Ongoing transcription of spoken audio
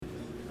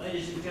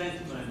Ladies and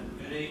gentlemen,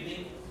 good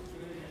evening,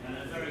 and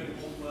a very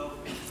warm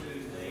welcome to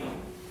the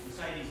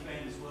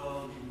Mercedes-Benz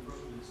World in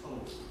Brooklyn's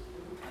Hall.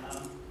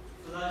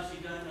 For those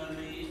who don't know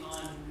me,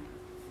 I'm,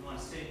 for my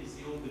sins,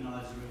 the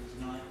organiser of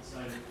tonight,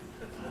 so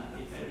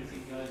if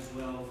everything goes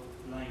well,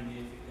 blame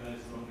me. If it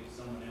goes wrong, it's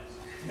someone else.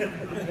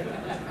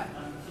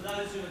 For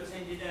those who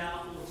attended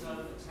our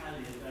Auto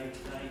Italia Day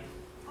today,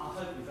 I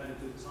hope you've had a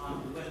good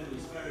time. The weather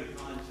was very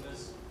kind to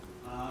us.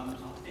 I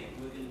think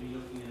we're going to be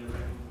looking at a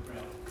record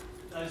crowd.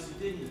 Those who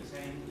didn't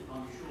attend,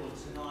 I'm sure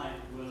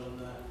tonight will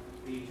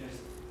be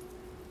just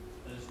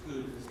as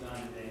good as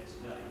going there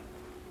today.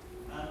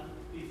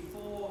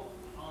 Before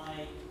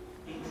I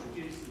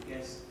introduce the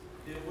guests,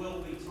 there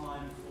will be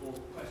time for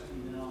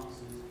questions and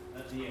answers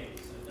at the end,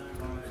 so don't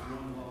worry if you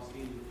want to ask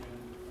either the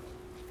gentleman question.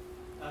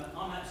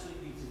 I'm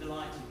absolutely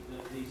delighted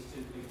that these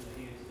two people are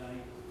here today.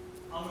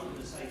 I'm not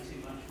going to say too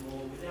much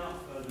more.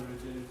 Without further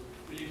ado,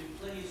 will you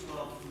please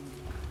welcome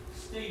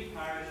Steve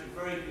Parish, a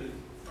very good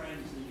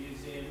friend to the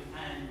museum,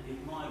 and in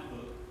my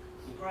book,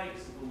 the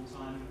greatest of all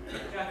time,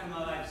 Giacomo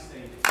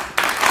Agostini.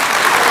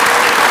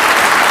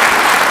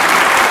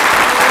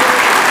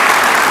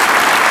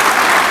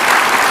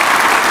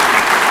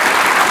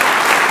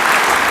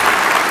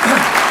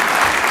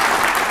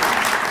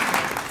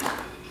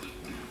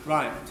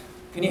 Right,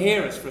 can you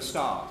hear us for a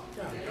start?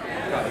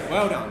 Right,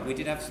 well done. We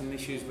did have some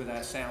issues with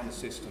our sound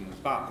systems,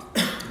 but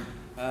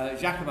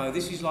Giacomo,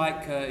 this is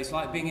like it's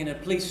like being in a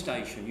police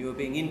station. You are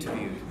being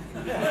interviewed.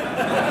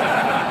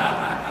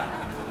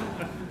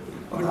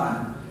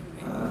 Hola,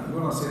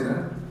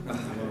 buonasera.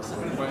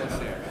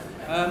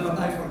 But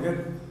I forget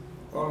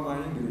all my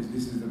English.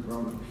 This is the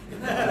problem.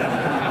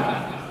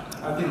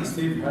 I think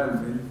Steve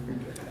helped me.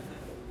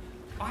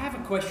 I have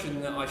a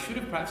question that I should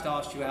have perhaps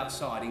asked you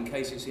outside in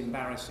case it's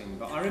embarrassing,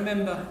 but I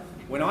remember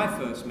when I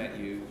first met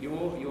you,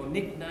 your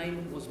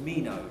nickname was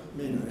Mino.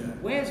 Mino, yeah.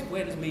 Where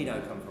does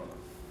Mino come from?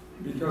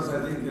 Because I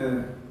think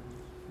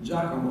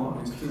Giacomo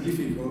is too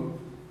difficult.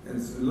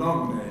 It's a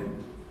long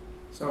name.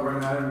 So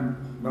when I'm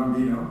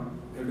Bambino,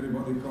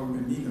 everybody calls me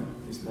Mino.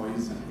 It's more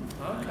easy.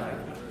 Okay.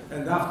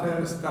 And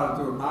after start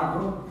to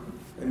Ago,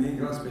 in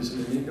England,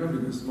 especially in England,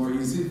 because it's more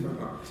easy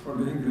for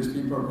the English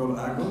people call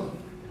Ago.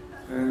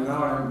 And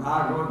now I'm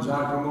Ago,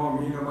 Giacomo,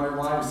 Mino. My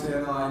wife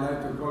said, no, I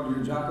like to call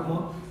you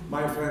Giacomo.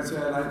 My friends say,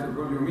 I like to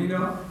call you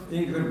Mino.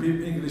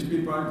 English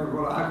people like to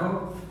call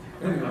Ago.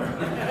 Anyway.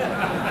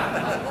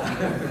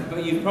 But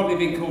you've probably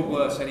been called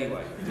worse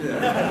anyway.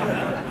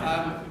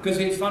 Yeah. Because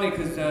it's funny,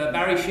 because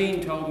Barry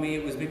Sheen told me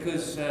it was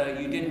because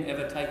you didn't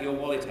ever take your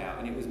wallet out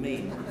and it was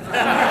mean.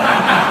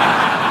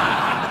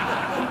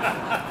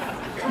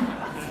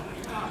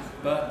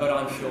 But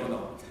I'm sure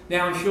not.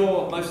 Now, I'm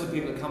sure most of the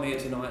people that come here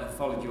tonight have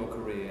followed your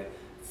career.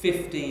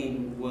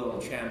 15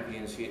 world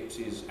championships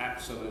is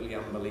absolutely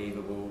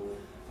unbelievable.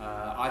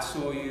 I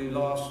saw you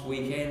last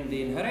weekend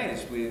in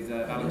Jerez with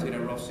Valentino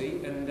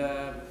Rossi, and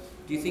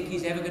do you think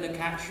he's ever going to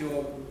catch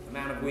your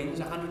amount of wins?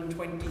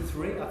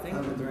 123, I think.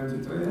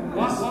 123, yeah.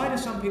 Why do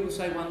some people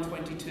say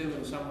 122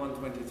 and some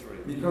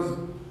 123? Because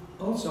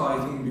also I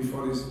think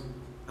before is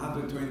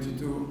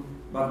 122,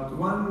 but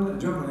one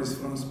journalist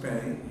from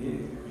Spain,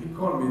 he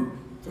called me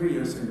 3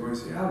 years ago. He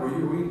said, will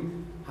you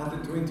win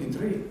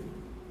 123?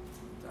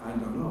 I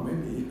don't know,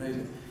 maybe.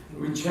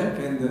 We check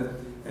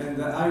and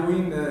I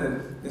win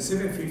the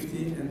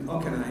 750 and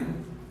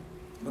Hockenheim,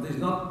 but it's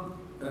not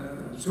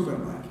super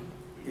bike.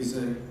 It's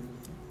a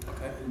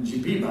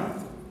GP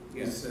bike.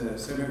 It's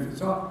 750.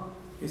 So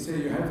he said,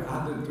 you have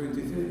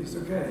 123. It's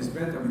okay, it's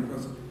better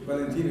because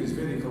Valentino is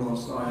very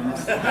close, so I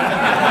must.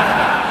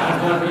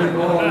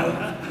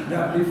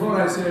 Yeah, before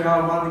I say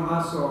one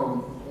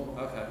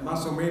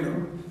Masso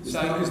Meno,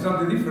 it's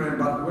not different,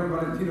 but when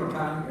Valentino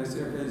came, I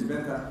say, okay, it's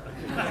better.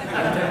 I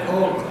take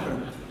all.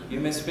 You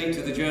must speak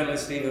to the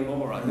journalist even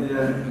more, I think.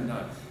 Yeah.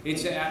 No,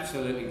 it's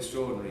absolutely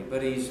extraordinary.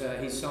 But he's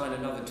signed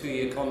another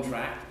 2-year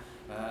contract,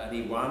 and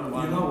he won.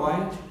 You know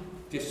why?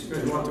 Just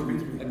because you want to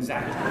beat me.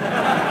 Exactly.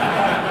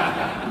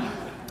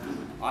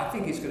 I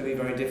think it's going to be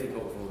very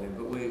difficult for him,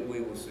 but we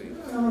will see.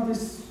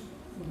 This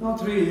not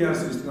 3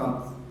 years is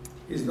not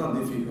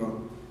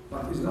difficult,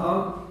 but it's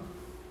not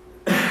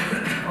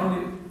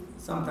only.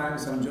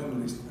 Sometimes some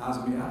journalists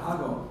ask me,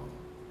 Ago,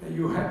 are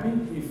you happy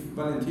if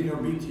Valentino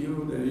beat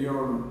you?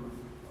 You're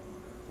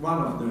one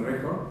of the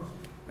record.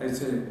 I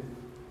say,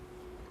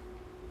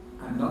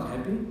 I'm not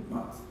happy,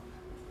 but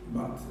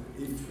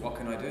if what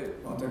can I do?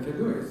 What I can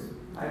do is,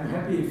 I'm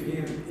happy if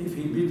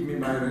he beat me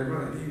by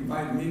record and he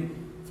invite me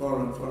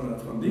for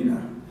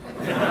dinner.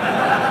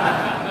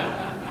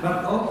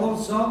 But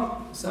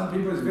also, some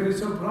people is very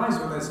surprised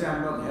when I say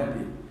I'm not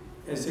happy.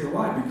 I say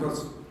why?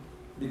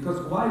 Because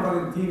why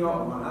Valentino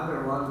or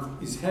another one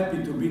is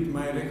happy to beat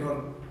my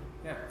record,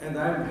 and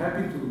I'm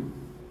happy to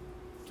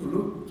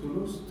lose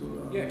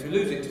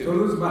it too. To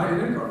lose my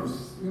records,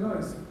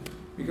 it's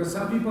because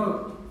some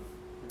people,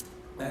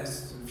 a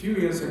few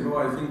years ago,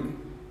 I think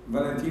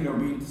Valentino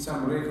beat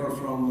some record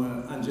from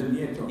Angel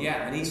Nieto.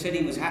 Yeah, and he said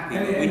he was happy.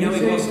 And we know he he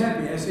said wasn't. he's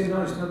happy. I said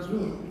no, it's not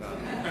true.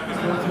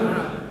 It's not true.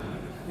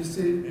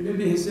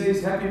 Maybe he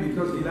says happy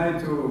because he like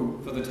to.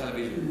 For the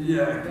television.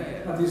 Yeah,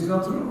 but it's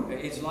not true.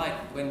 It's like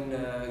when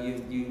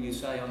you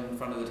say on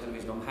front of the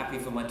television, I'm happy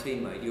for my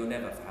teammate, you're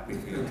never happy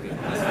for your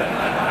teammate.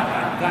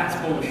 That's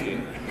bullshit.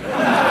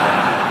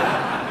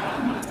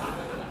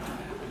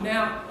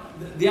 Now,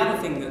 the other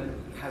thing that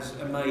has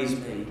amazed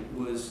me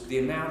was the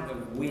amount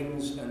of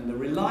wins and the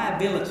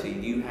reliability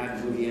you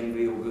had with the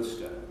MV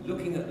Agusta.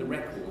 Looking at the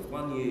records,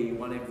 1 year you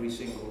won every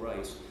single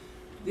race.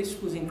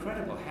 This was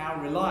incredible,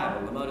 how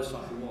reliable the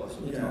motorcycle was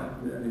at the time.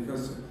 Yeah,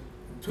 because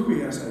 2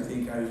 years I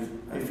think I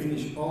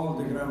finished all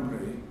the Grand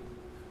Prix.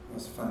 It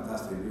was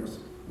fantastic because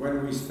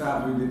when we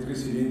start with the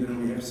 3-cylinder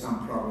we have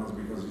some problems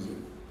because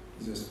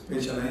it's a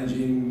special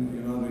engine,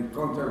 you know, the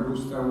Conte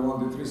Agusta won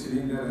the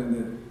 3-cylinder and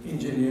the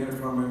engineer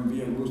from MV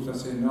Agusta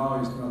said no,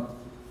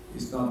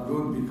 it's not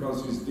good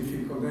because it's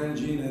difficult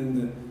engine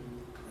and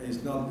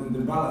it's not the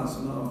balance,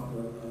 no,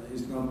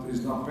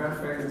 it's not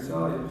perfect and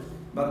so.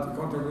 But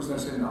Conte Agusta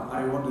said no,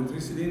 I want the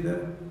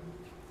 3-cylinder,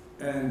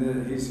 and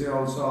he said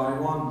also I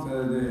want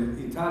the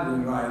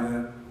Italian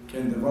rider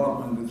can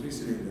develop the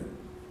 3-cylinder.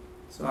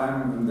 So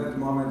in that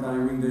moment I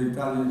win the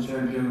Italian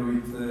champion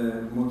with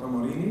Moto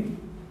Morini.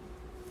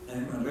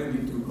 I'm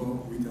ready to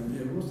go with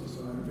MV Agusta,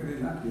 so I'm very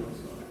lucky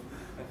also.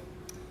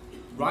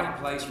 Right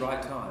place,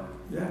 right time.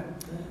 Yeah.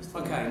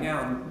 Okay,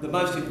 now the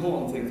most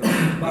important thing.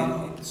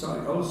 But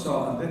sorry,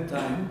 also at that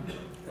time,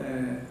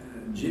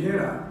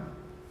 Gilera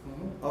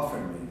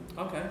offered me.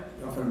 Okay.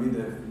 He offered me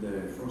the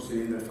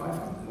 4-cylinder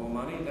 500. More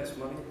money, less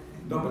money.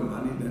 Double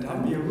money than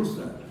MV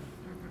Agusta.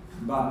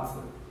 But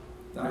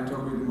I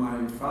talked with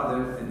my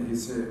father and he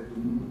said,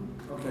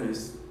 okay,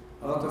 it's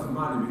a lot of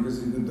money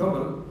because in the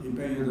double, he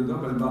pay you the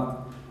double,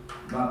 but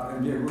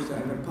MV Agusta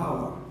had the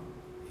power.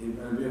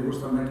 MV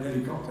Agusta made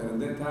helicopter. At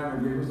that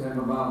time, MV Agusta had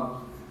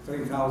about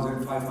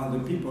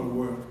 3,500 people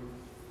work,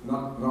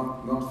 not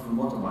for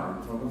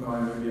motorbike. For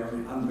motorbike, maybe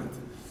only 100.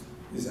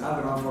 This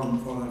other one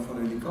for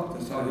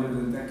helicopter, so I have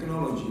the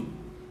technology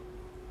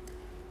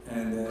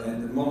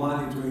and more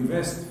money to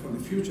invest for the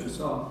future.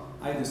 So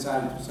I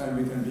decided to sign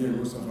with MV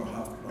Agusta for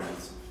half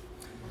price.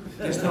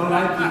 It's not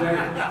like today,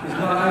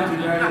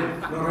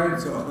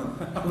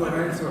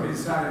 Lorenzo, he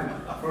signed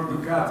for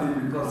Ducati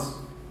because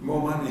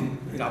more money.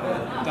 Double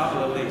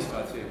at least,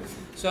 I think.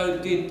 So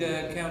did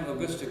Count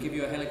Agusta give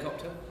you a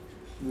helicopter?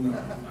 No.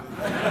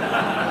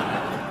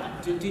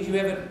 Did you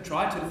ever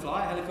try to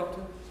fly a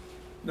helicopter?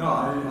 No,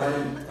 I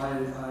got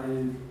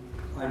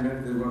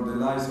the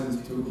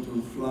license to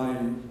fly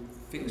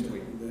fixed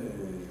wing.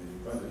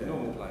 The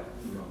normal plane.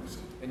 No.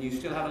 And you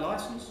still have a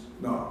license?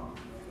 No.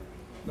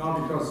 No,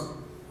 because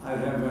I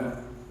have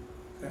a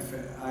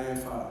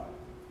IFR,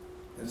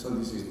 and so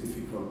this is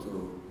difficult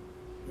to,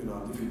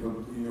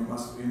 you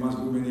must do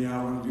many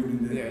hours during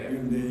the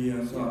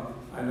year, so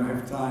I don't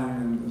have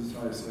time, and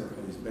so I say,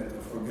 okay, it's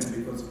better forget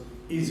because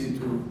easy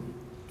to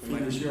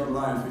finish your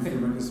life if you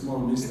make a small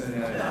mistake.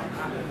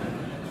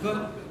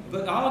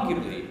 But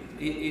arguably,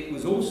 it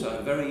was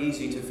also very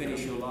easy to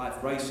finish your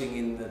life racing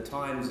in the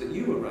times that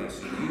you were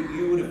racing.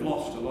 You would have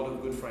lost a lot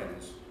of good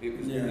friends. It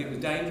was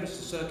dangerous,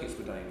 the circuits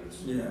were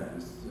dangerous. Yeah,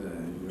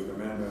 you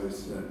remember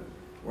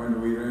when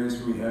we race,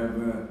 we have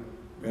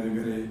very,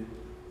 very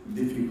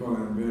difficult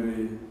and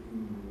very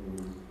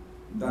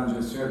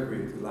dangerous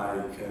circuit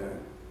like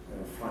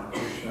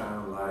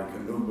Francorchamps, like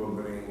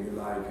Nürburgring,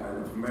 like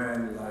Isle of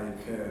Man,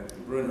 like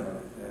Brno.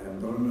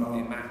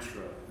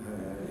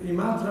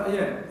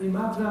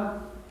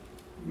 Imatra,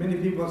 many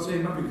people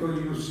say not because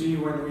you see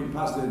when we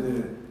pass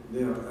the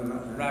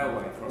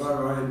railway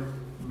crossing.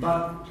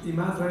 But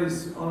Imatra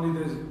is only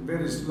the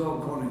very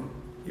slow corner.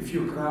 If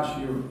you crash,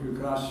 you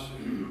crash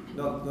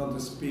not the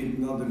speed,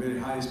 not the very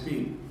high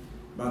speed,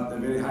 but the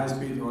very high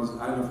speed was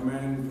Isle of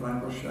Man,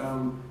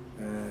 Francorchamps,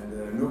 and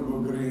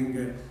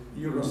Nürburgring,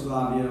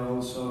 Yugoslavia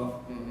also.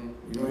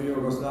 Mm-hmm.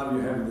 Yugoslavia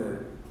you have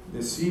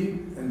the sea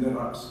and the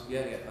rocks.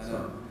 Yeah, I know.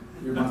 So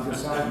you must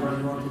decide where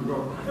you want to go.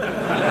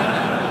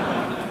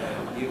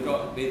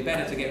 It's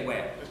better to get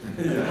wet.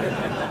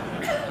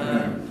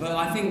 But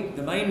I think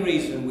the main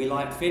reason we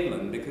liked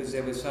Finland because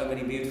there were so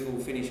many beautiful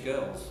Finnish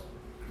girls.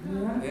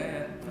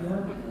 Yeah.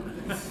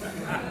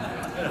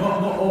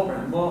 More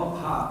open, more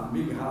heart,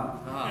 big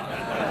heart.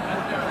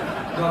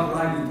 Not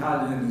like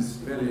Italian is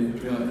very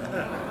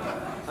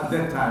at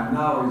that time.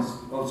 Now it's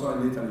also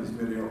in Italy is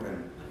very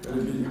open,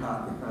 very big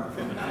heart.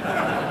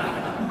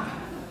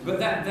 But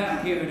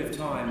that period of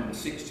time, the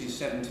 60s,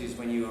 70s,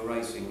 when you were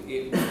racing,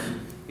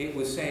 it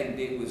was said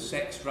it was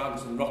sex,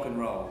 drugs, and rock and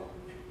roll.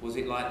 Was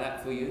it like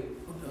that for you?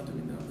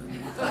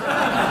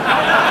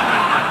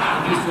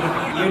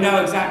 You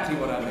know exactly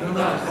what I mean.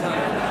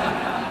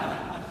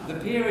 The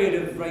period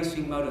of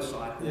racing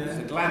motorcycles,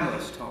 the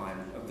glamorous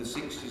time of the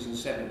 60s and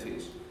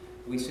 70s,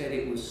 we said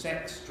it was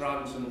sex,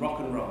 drugs, and rock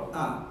and roll.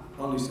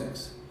 Only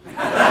sex.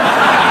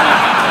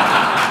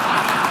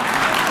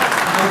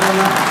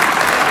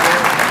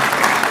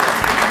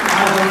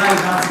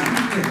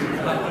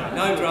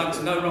 No drugs,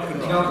 no rock and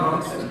roll. No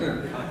drugs,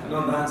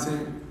 no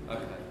dancing.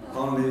 Okay.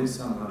 Only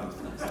some other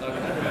things.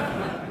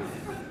 Okay.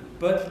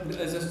 But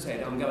as I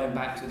said, I'm going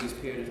back to this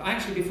period.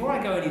 Actually, before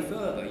I go any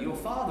further, your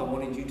father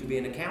wanted you to be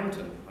an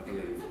accountant, I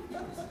believe.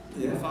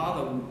 Your Yeah.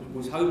 father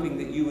was hoping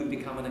that you would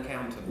become an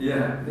accountant.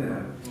 Yeah. Okay.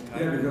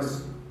 Yeah,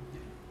 because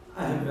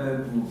I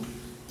have.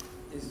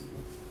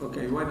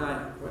 Okay, when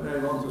I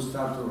want to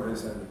start to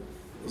race,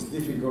 it's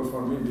difficult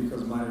for me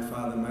because my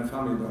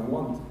family don't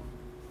want.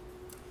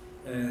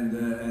 And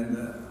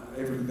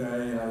every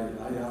day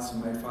I ask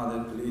my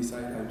father, please,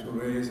 I like to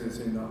race, and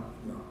say no.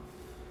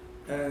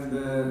 And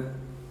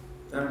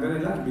I'm very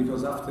lucky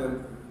because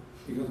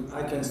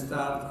I can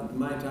start at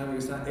my time. I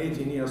start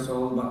 18 years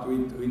old, but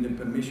with the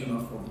permission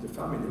of the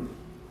family.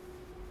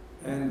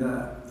 And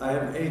I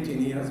have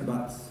 18 years,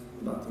 but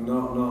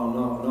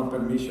no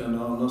permission,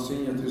 no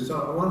signature.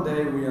 So one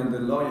day we are the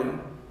lawyer.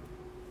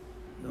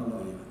 No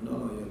lawyer.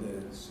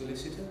 The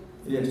Solicitor?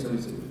 yes,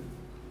 solicitor.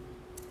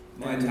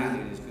 My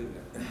Italian is good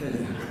now.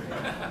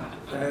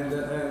 And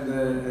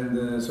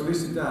the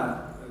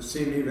solicitor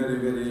see me very,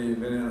 very,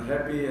 very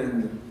unhappy,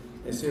 and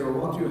I say, well,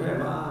 what you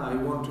have? I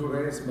want to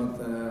race, but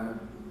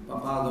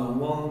Papa don't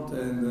want,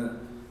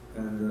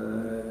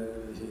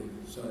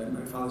 so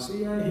my father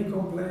say, yeah, he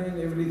complain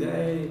every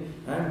day,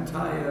 I'm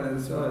tired,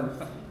 and so,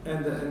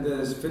 and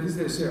the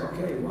solicitor say,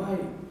 okay, why?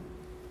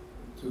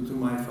 To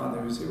my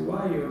father, he say,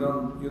 why you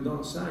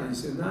don't sign? He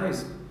said,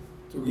 nice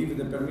to give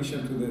the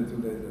permission to the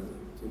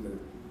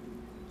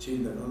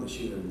children, not the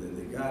children,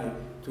 the guy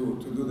to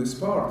do the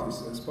sport.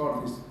 The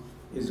sport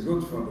is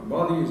good for the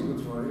body, is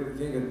good for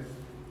everything,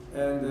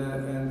 and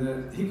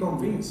he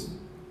convinced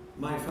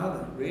my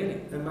father.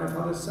 Really? And my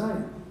father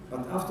signed.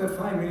 But after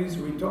 5 minutes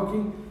we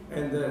talking,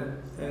 and the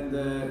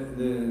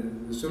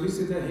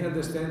solicitor, he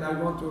understand I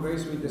want to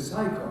race with the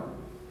cycle.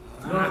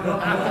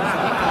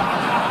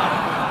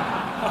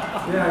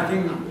 Yeah, I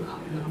think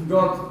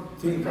God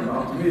think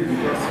about me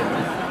because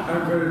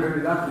I'm very,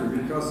 very lucky,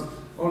 because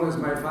always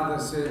my father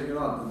say,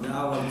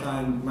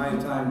 my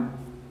time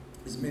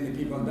is many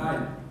people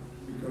die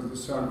because the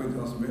circuit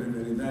was very,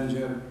 very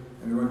dangerous,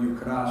 and when you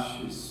crash,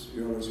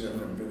 you always have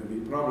a very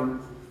big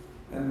problem.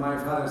 And my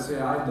father say,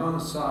 I don't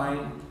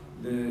sign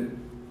the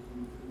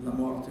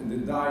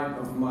death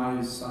of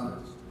my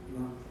son.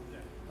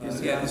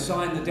 To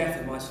sign the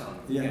death of my son.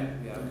 Yeah.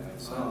 Okay.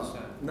 So I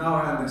understand. now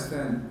I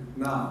understand.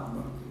 Now,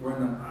 but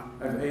when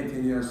I'm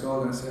 18 years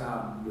old, I say,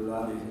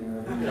 bloody.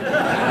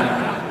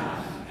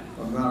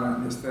 But now I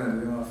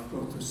understand. I've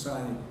got to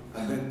sign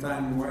at that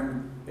time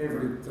when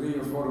every 3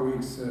 or 4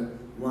 weeks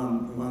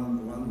one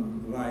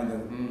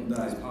rider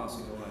dies. He's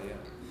passing away. Yeah.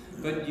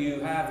 But you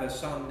have a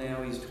son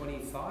now. He's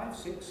 25,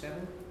 6,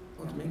 7.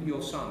 What mean?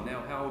 Your son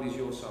now. How old is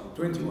your son?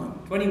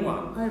 21.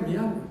 21. I'm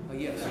young. Oh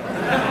yes.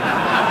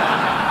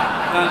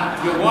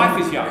 Your wife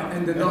is young.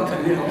 And the daughter,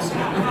 yes.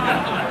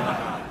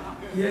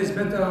 Yeah, it's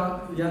better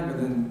younger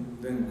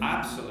than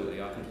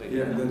Absolutely, I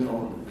completely agree. than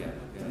old. Yeah.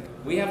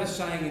 We have a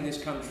saying in this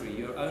country: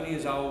 you're only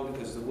as old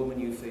as the woman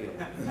you feel.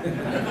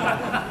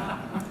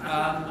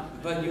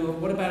 But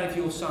what about if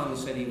your son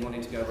said he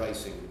wanted to go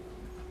racing?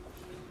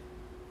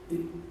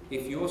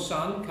 If your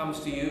son comes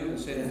to you and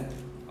said,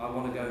 I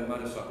want to go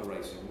motorcycle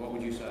racing, what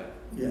would you say?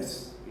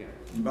 Yes. Yeah.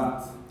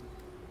 But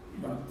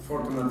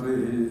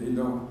fortunately he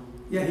don't.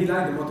 Yeah, he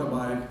liked the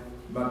motorbike,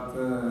 but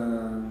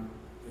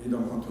he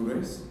don't want to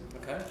race.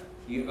 Okay.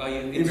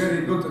 He's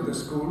very good at the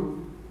school.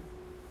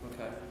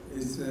 Okay.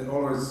 He's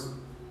always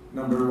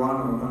number 1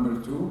 or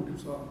number 2.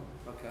 So.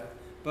 Okay.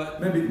 But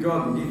maybe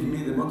God give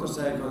me the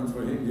motorcycle and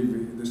for him give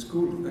me the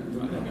school. I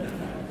don't know.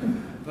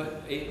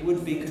 But it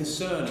would be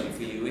concerning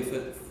for you if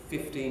at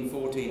 15,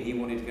 14 he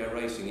wanted to go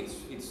racing. It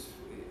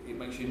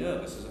makes you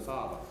nervous as a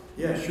father.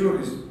 Yeah, sure.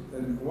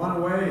 In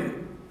one way,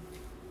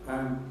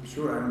 I'm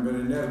sure I'm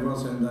very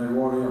nervous and I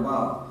worry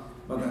about.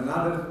 But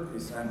another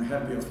is I'm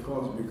happy, of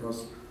course,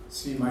 because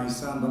see my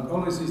son. But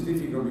always it's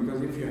difficult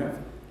because if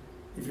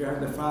you have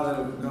the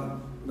father,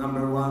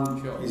 number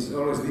 1, sure. It's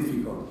always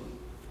difficult.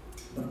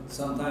 But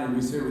sometimes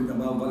we say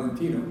about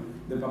Valentino,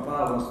 the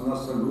papa was not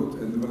so good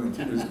and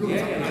Valentino is good.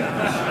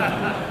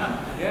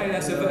 Yeah,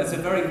 that's a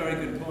very, very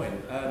good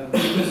point.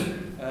 Because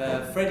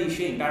Freddie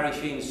Sheen, Barry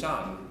Sheen's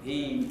son,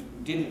 he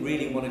didn't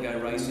really want to go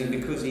racing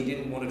because he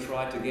didn't want to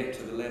try to get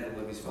to the level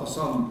of his father.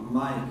 Also,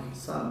 my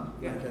son,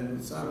 yeah.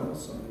 son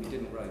also. He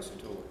didn't race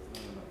at all.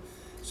 No.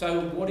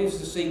 So, what is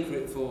the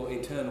secret for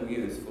eternal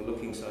youth, for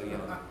looking so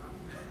young?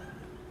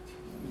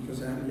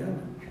 Because I'm young.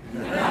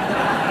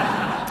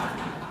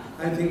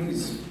 I think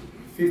it's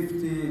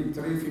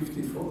 53,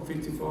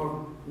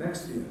 54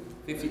 next year.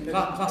 50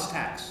 plus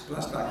tax.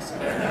 Plus tax.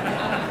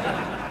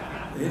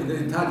 The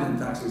Italian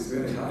tax is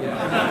very high. Yeah.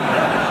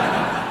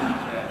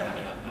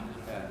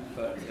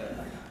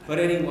 But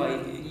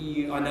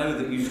anyway, I know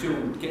that you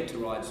still get to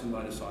ride some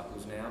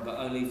motorcycles now, but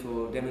only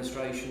for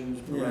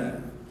demonstrations.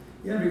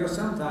 Yeah, because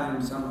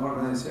sometimes some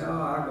organizers say,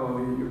 Argo,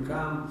 you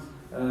come,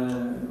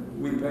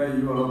 we pay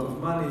you a lot of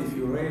money if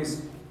you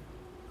race.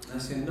 I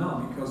said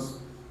no, because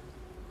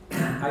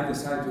I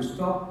decide to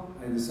stop,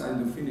 I decide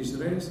to finish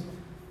the race,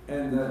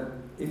 and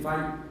if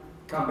I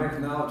come back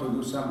now to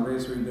do some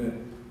race with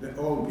the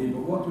old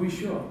people, what we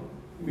show?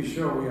 We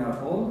show we are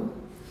old,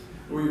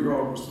 we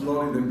go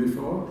slowly than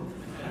before,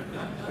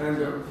 and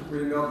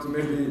we're not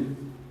maybe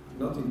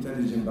not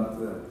intelligent, but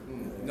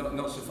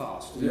not so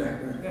fast. yeah.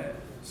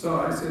 So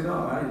I say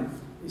no,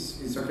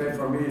 it's okay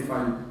for me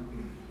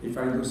if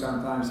I do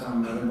sometimes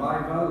some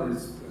revival.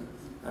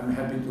 I'm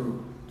happy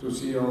to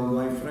see all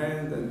my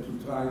friends and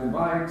to try the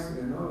bikes,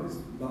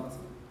 but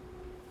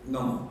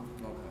no.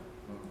 Okay.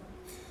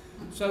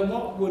 So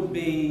what would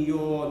be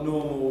your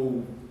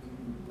normal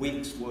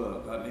week's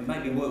work? I mean,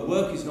 maybe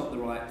work is not the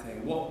right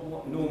thing.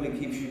 What normally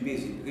keeps you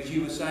busy? Because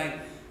you were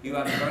saying you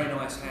have a very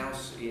nice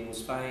house in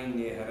Spain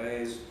near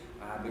Jerez,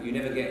 but you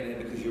never get there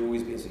because you're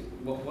always busy.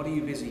 What are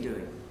you busy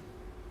doing?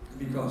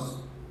 Because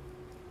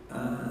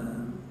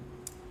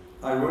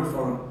I work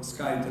for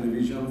Sky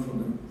Television for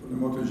the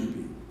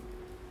MotoGP,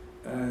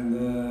 and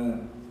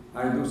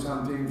I do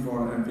something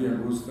for MP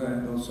Agusta,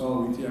 and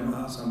also with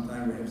Yamaha.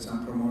 Sometimes we have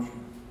some promotion.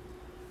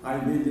 I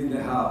build in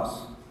the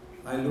house.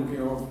 I look at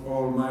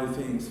all my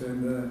things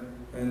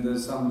and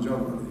some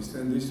journalists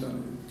and this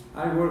one.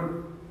 I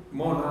work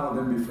more now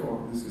than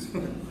before. This is,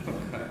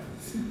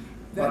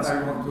 but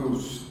I want to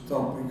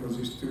stop because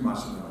it's too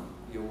much now.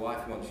 Your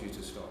wife wants you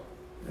to stop.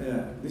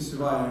 Yeah, this is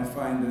why I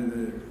find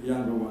the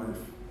younger wife.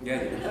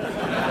 Yeah.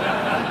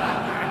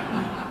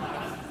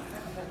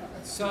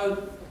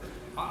 So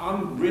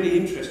I'm really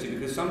interested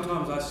because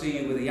sometimes I see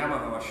you with a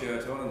Yamaha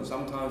shirt on and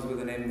sometimes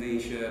with an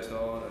MV shirt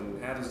on,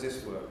 and how does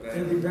this work?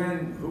 It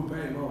depends who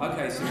pay more.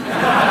 Okay, so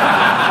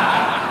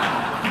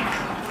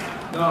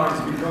no,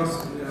 it's because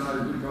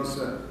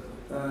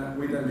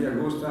with MV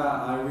Agusta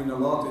I win a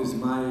lot. Is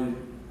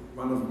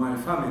one of my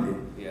family.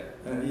 Yeah.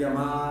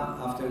 Yamaha.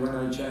 After when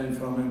I change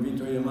from MV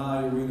to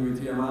Yamaha, I win with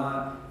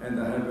Yamaha, and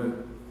I have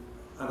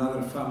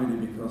another family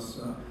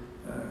because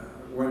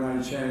when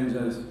I change,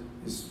 it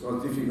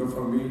was difficult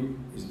for me.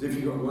 Was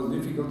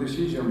difficult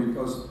decision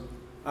because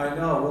I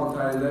know what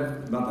I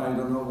left, but I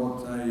don't know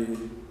what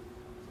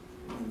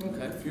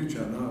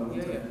future now.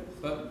 Yeah.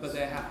 But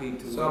they're happy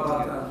to So,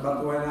 work together. but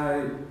when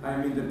I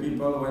meet the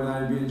people, when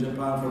I be in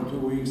Japan for 2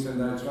 weeks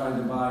and I try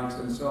the bikes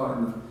and so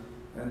on,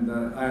 and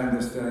I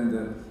understand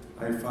that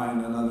I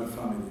find another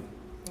family.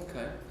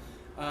 Okay.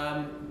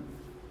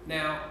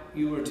 Now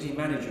you were a team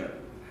manager.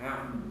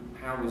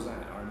 How was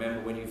that? I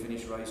remember when you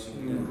finished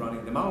racing, you were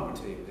running the Marlboro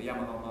team, the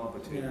Yamaha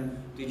Marlboro team. Yeah.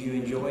 Did you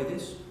enjoy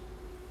this?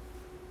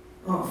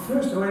 Oh,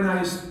 first when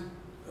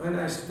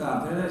I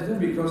started,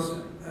 because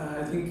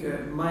I think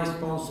my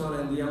sponsor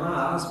and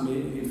Yamaha asked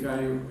me if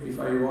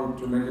I want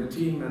to make a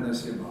team, and I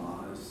said,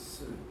 well,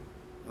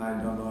 I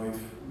don't know if.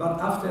 But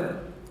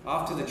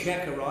After the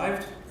check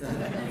arrived?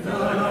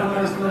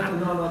 no, it's not.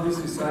 No, this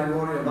is I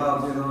worry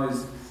about.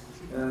 Is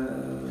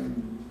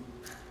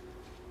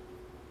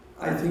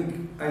I think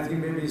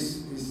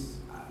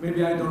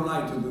maybe I don't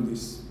like to do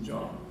this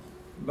job.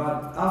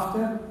 But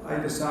after I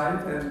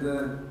decide, and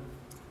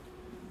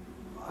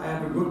I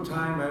have a good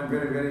time. I'm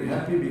very, very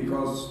happy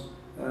because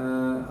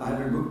I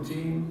have a good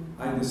team.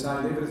 I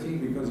decide everything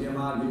because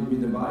Yamaha give me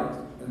the bike,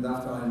 and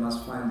after I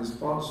must find the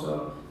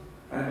sponsor,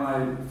 and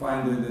I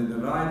find the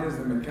riders,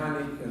 the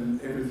mechanic,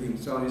 and everything.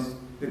 So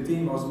the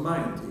team was my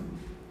team,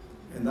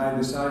 and I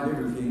decide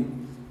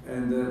everything.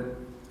 And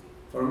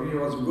for me, it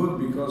was good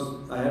because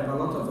I have a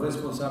lot of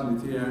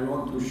responsibility. I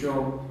want to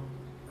show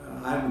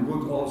I'm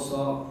good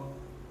also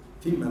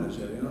team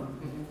manager,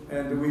 Mm-hmm.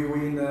 And we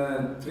win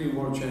 3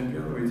 world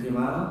champions with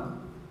Yamaha.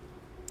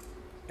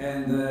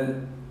 And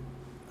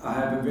I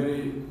have a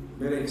very,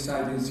 very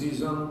exciting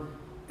season.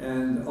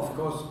 And of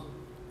course,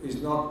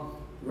 it's not,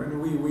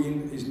 when we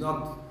win, it's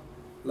not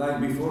like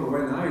before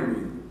when I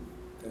win.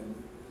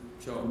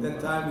 Sure. That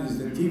time is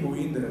the team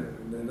win,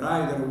 the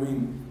rider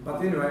win.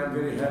 But anyway, I'm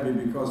very happy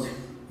because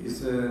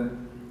it's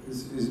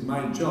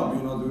my job,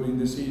 during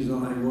the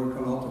season I work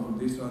a lot on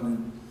this one,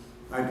 and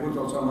I put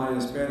also my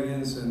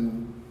experience.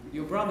 And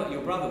Your brother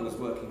was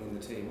working in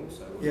the team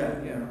also,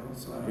 wasn't he? yeah.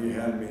 So he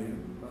helped me.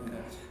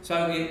 Okay. So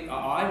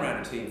I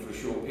ran a team for a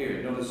short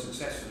period, not as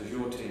successful as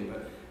your team,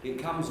 but it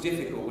comes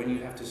difficult when you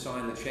have to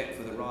sign the cheque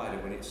for the rider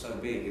when it's so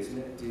big, isn't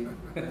it?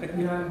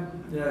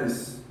 Yeah,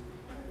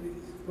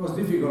 it was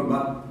difficult,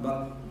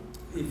 but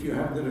if you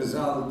have the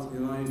result,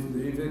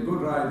 if a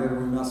good rider,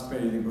 we must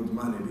pay the good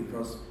money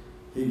because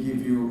he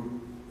give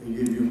you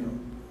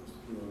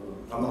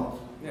a lot.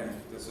 Yeah,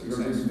 that's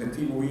Because if the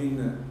team win,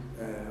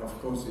 of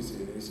course,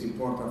 it's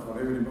important for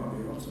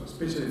everybody also,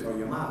 especially for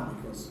Yamaha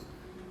because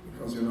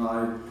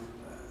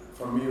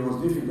for me it was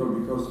difficult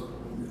because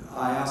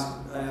I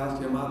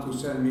asked Yamaha to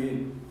send me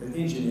an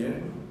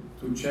engineer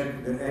to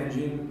check the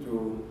engine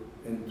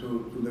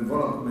to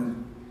development.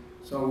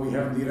 So we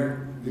have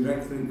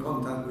directly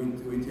contact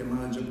with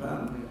Yamaha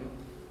Japan,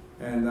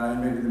 Mm-hmm. and I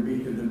make the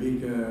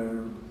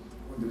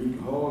big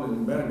hall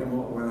in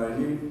Bergamo where I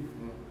live,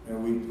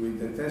 with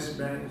the test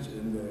bench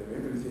and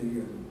everything.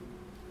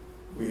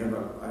 And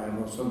I have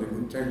also the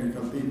good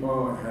technical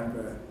people. I have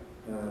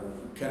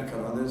Ken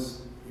Carades.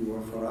 He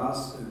worked for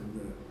us,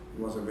 and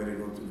he was a very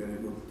good.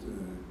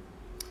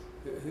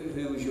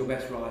 Who was your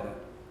best rider?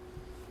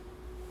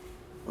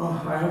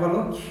 Oh, I have a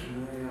lot.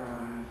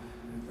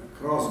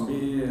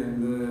 Crosby and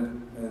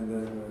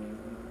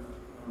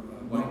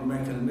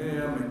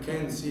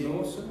McKenzie,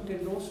 Lawson?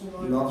 Did Lawson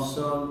ride?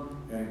 Lawson,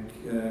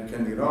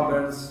 Kenny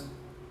Roberts.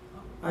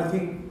 I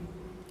think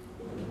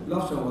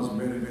Lawson was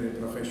very, very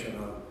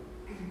professional.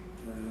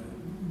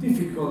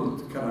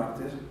 Difficult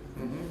character,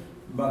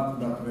 but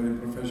very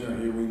professional.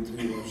 He won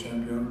 3 world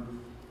champion.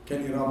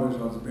 Kenny Roberts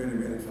was very,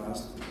 very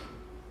fast.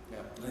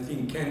 Yeah. I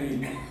think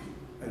Kenny,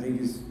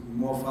 is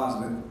more fast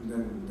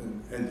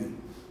than Eddie.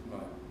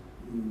 Right.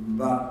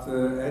 But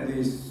Eddie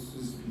is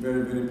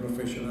very, very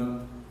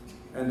professional.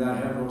 And I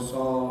have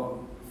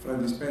also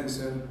Freddie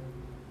Spencer,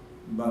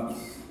 but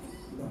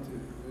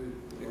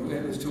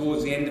It was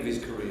towards the end of his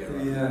career,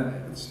 right?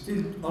 yeah,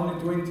 still only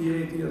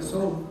 28 years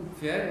old.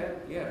 Yeah.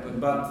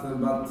 But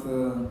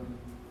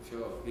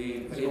Sure.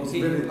 He was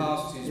very,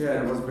 passed his.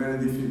 it was very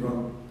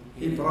difficult.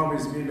 He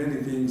promised me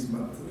many things,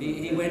 but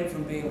He went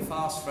from being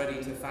fast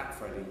Freddy to fat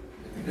Freddy.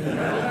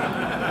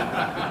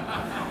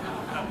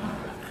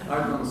 I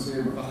don't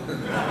see.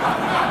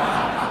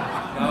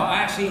 No,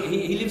 actually,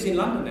 he lives in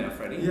London now,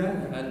 Freddie.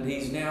 Yeah. And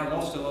he's now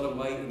lost a lot of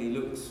weight and he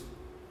looks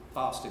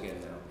fast again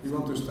now. You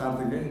want to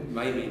start again?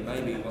 Maybe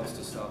he wants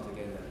to start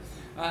again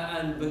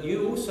now. But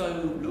you also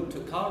looked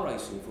at car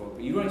racing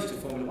but you raced a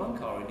Formula One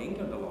car in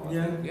England a lot. I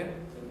think. Yeah.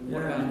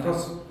 What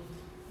about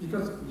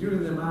Because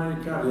during my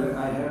career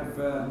I have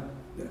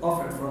the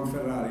offer from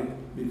Ferrari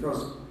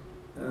because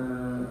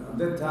at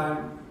that time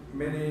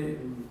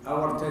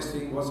our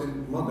testing was in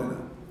Modena,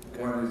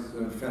 whereas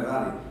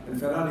Ferrari, and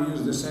Ferrari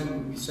used the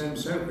same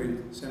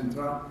circuit, same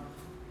track,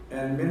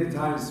 and many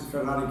times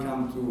Ferrari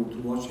come to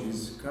watch his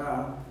car,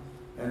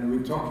 and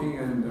we're talking,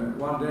 and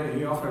one day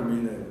he offered me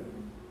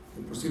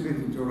the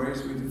possibility to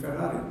race with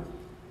Ferrari.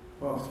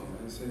 Well,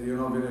 I said,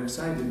 very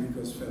excited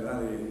because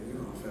Ferrari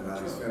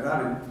is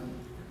Ferrari,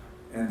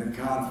 and the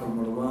car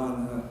Formula One,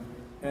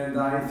 and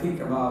I think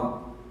about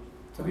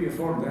 3 or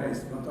 4 days,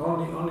 but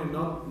only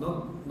not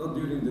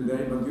during the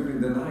day, but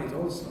during the night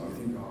also. I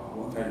think,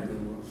 what I do.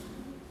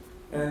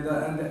 And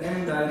at the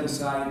end, I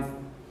decide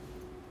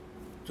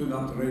to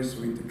not race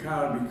with the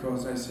car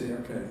because I say,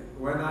 okay,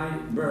 when I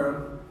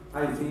burn,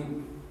 I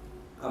think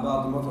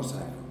about the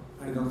motorcycle.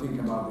 I don't think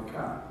about the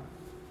car.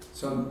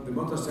 So the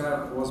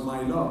motorcycle was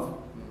my love.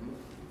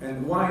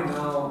 And why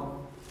now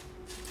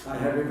I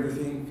have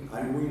everything,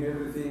 I win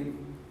everything,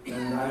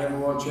 and I am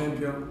world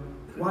champion?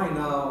 Why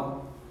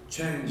now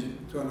change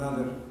to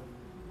another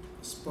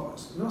sport?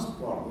 Not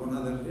sport,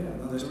 another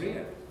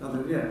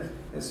career.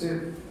 I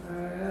said,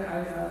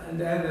 in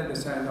the end I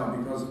decided no,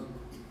 because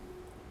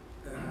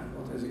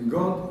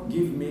God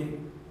give me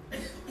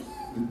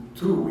the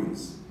 2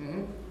 wins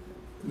in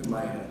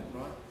my head.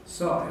 Right.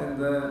 So,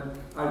 and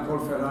I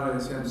called Ferrari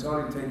and said, I'm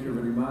sorry, thank you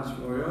very much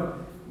for your,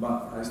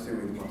 but I stay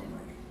with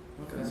motorbike.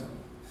 Okay. So,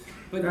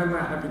 But I'm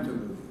happy to do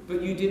it.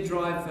 But you did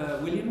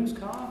drive Williams'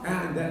 car?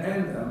 And the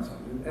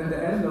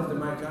end of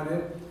my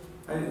career,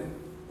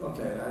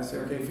 I say,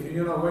 okay,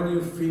 when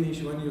you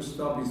finish, when you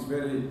stop, it's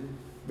very,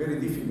 very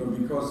difficult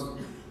because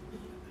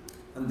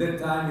at that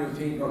time you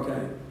think,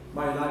 okay,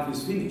 my life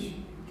is finished.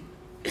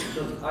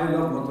 Because I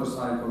love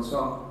motorcycles,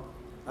 so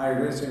I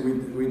race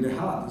with the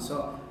heart.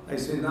 So I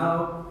say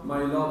now,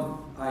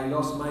 I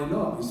lost my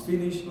love, it's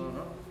finished.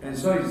 And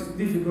so it's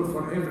difficult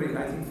for every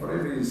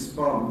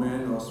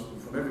sportman or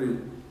for every...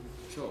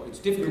 Sure, it's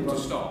difficult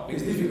to stop.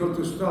 It's difficult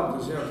to stop,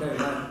 to say, okay,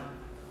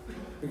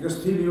 because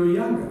still you're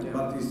younger,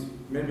 but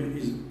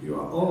you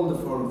are older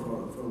for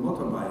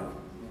motorbike,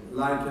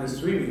 like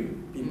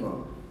swimming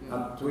people.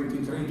 At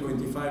 23,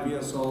 25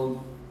 years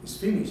old, it's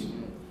finished.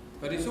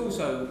 But it's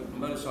also,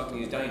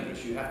 motorcycling is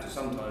dangerous. You have to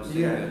sometimes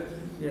think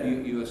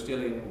that you are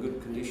still in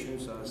good condition.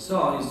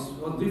 So it's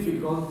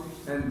difficult,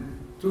 and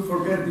to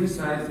forget this,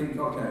 I think,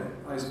 okay,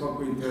 I spoke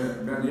with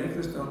Bernie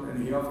Ecclestone,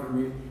 and he offered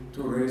me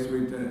to race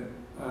with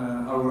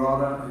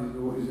Aurora,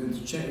 who is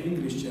an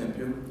English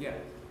champion. Yeah.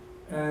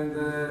 And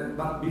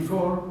but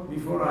before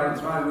I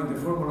tried with the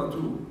Formula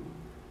 2,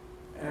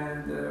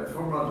 and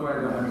Formula 2 I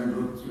don't have a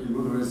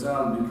good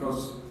result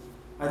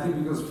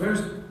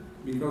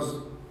because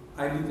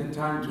I need the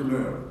time to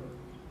learn,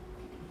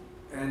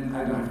 and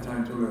I don't have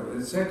time to learn.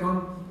 And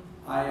second,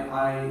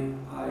 I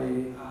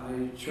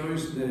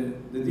chose the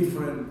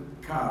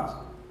different cars.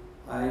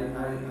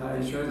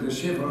 I chose the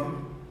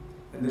Chevron,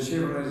 and the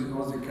Chevron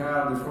was the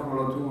car. The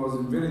Formula 2 was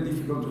very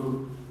difficult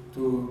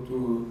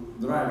to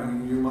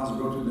driving. You must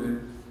go to the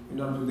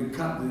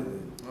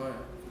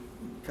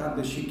cut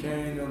the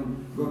chicane and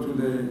go to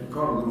the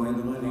cordon. I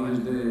don't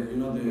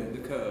know the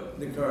curve.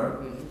 The curve.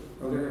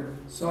 Mm-hmm. Okay.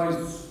 So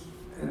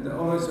and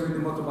always with the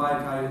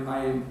motorbike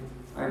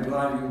I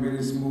driving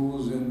very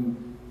smooth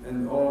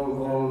and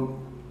all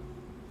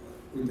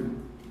with the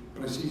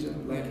precision,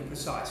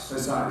 precise.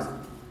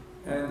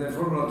 And the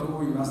Formula 2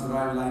 we must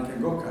drive like a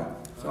go-kart.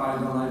 So I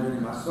don't like very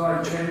much. So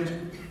I changed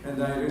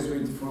and I race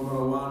with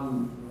Formula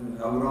 1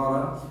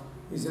 Aurora.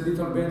 It's a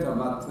little better,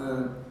 but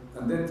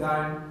at that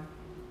time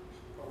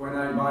when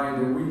I buy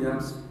the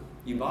Williams,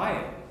 you buy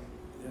it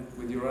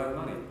with your own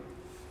money.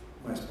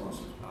 My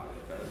sponsor.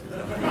 Okay.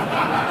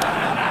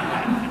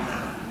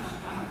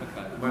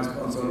 My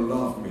sponsor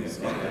loved me.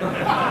 So.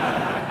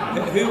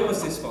 Who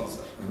was this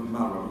sponsor?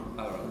 Marlon.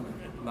 Oh,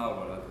 right.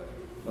 Marlboro, okay.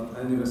 but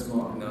I never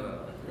smoke. No.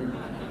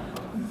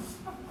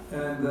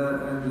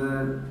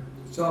 And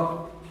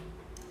so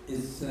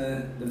it's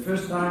the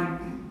first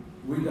time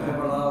we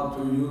have allowed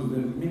to use the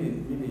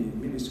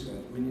mini skirt.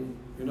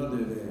 You know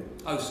the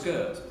Oh,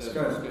 skirt. The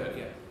Skirt.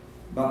 yeah.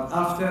 But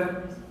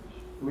after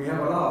we have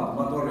allowed,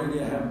 but already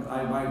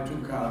I buy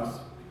 2 cars,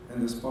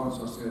 and the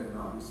sponsor said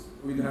no,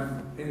 we don't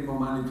have any more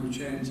money to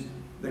change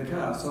the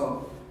car.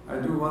 So I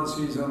do 1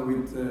 season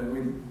with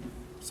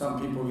some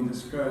people with the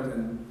skirt,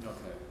 and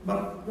Okay.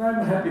 but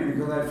I'm happy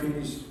because I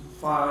finished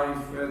 5,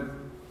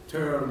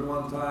 3rd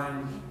one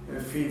time,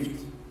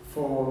 5th,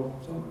 4.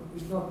 So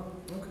it's not.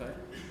 Okay.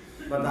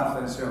 But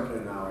after I say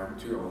okay, now I'm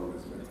too old.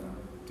 It's better.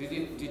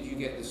 Did you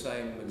get the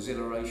same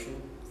exhilaration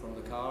from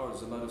the car as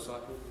the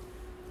motorcycle?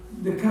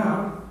 The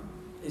car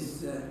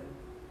is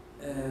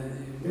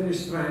very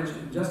strange.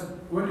 Just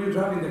when you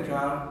drive in the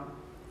car,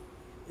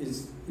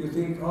 you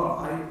think,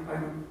 oh,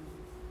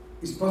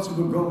 it's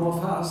possible to go more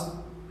fast,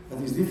 but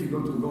it's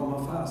difficult to go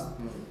more fast.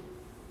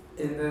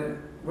 And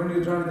when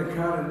you drive the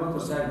car and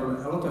motorcycle,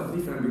 a lot of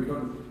different,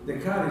 because the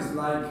car is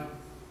like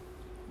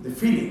the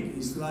feeling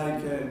is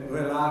like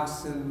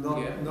relaxed and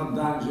not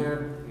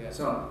danger. Yeah.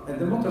 So and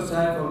the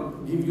motorcycle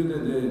give you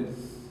the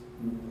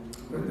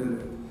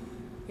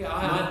Yeah,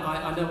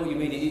 I know what you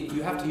mean.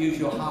 You have to use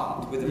your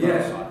heart with the Yeah.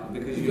 motorcycle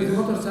because the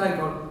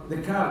motorcycle, the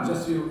car,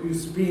 just you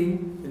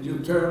spin and you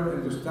turn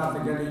and you start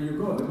again and you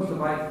go. The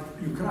motorbike,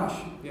 you crash.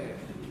 Yeah.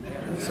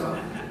 So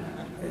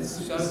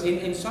So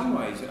in some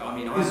ways, I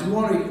mean, it's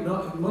worrying.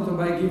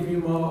 Motorbike give you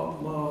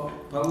more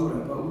power.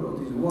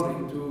 It is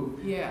worrying to.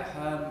 Yeah,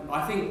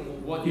 I think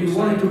what You you're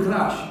worry saying. to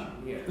crash.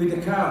 Yeah. With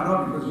the car, no,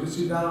 because you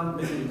sit down.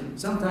 Maybe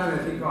sometimes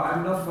I think, oh,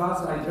 I'm not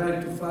fast. I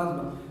drive too fast,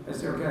 but I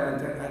say, okay,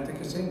 I take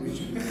a sandwich.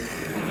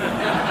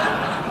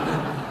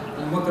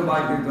 The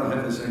motorbike you don't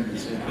have a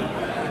sandwich.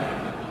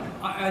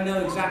 I know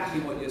exactly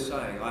what you're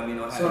saying. I mean,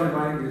 I have. Sorry,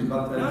 my English,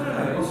 but No,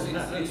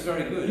 it's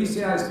very good. He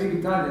said I speak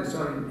Italian.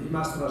 Sorry, he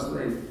must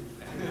translate.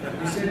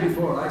 He said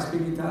before I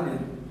speak Italian.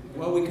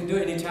 Well, we can do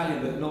it in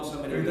Italian, but not so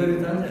many You people. do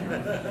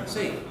Italian?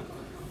 See.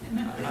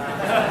 No.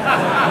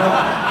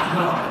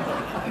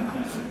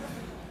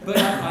 But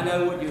I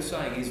know what you're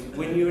saying is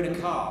when you're in a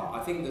car, I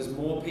think there's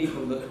more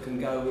people that can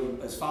go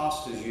as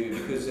fast as you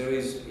because there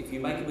is, if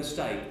you make a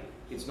mistake,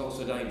 it's not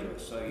so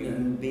dangerous. So you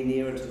can be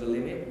nearer to the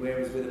limit,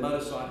 whereas with a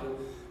motorcycle,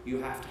 you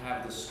have to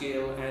have the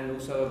skill and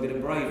also a bit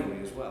of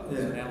bravery as well.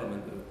 There's an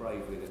element of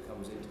bravery that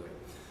comes into it.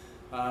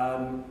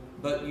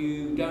 But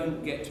you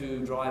don't get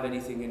to drive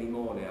anything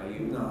anymore now,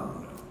 you? No.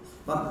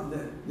 But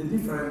the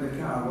difference in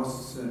the car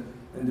was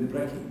in the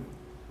braking.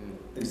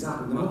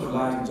 Example, the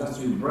motorbike, just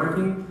you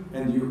braking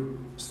and you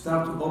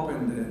start to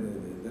open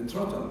the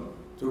throttle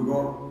to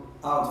go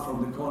out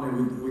from the corner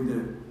with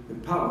the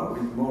power,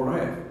 with more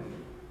rev.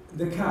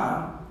 The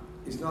car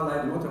is not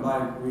like the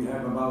motorbike, we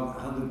have about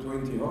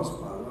 120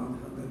 horsepower,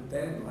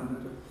 110,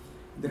 120.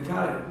 The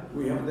car,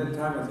 we have that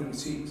time, I think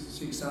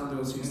 600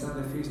 or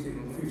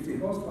 650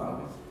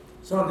 horsepower.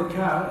 So the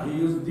car, he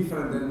used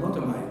different than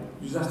motorbike.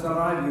 You just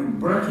arrive, you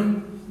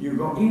braking, you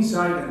go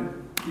inside and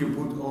you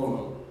put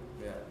all.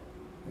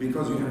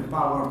 Because you have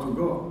power to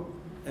go.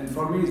 And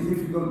for me it's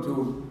difficult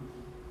to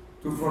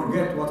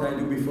forget what I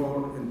do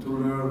before and to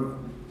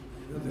learn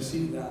the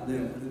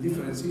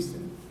different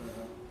system.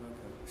 Okay.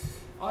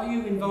 Are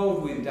you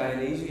involved with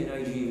Dainese in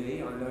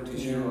AGV? I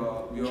notice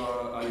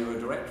are you a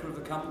director of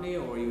the company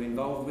or are you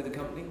involved with the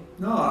company?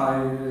 No,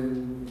 I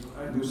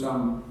do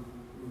some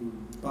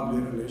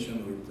public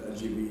relation with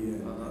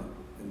AGV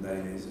and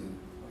Dainese.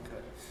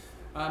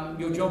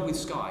 Your job with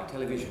Sky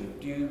Television,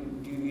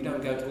 you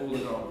don't go to all the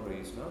Grand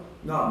Prix, no?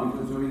 No,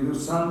 because we do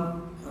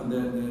some on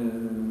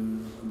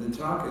the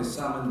track and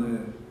some in the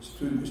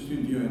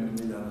studio in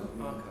Milano.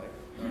 Okay.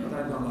 But I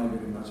don't like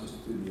very much a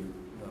studio.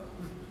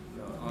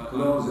 No.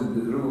 Close in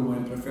the room. I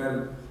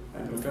prefer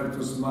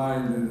to smile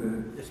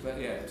and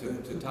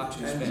to touch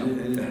and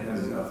and smell.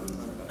 exactly.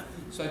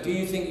 So, do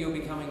you think you'll be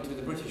coming to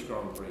the British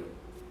Grand Prix?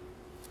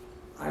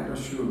 I'm not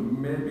sure.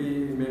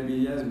 Maybe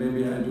yes.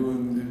 Maybe I do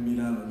in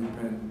Milano.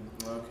 Depends.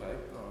 Okay,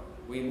 all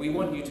right. We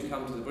want you to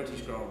come to the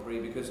British Grand Prix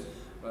because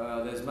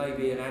there's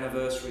maybe an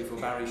anniversary for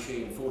Barry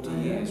Sheene, 40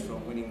 years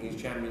from winning his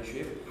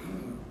championship.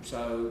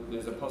 So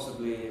there's a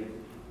possibly.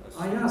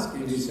 I asked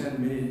if he sent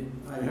me.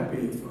 I'm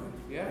happy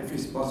if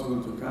it's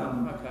possible to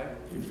come. Okay.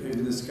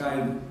 If the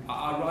Sky.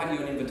 I'll write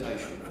you an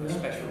invitation,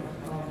 special.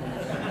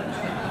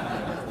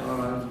 All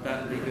right.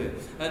 That'd be good.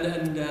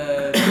 And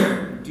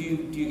do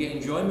you get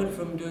enjoyment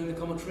from doing the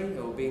commentary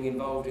or being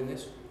involved in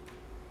this?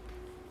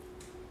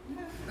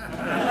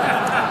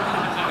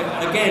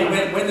 Again,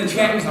 when the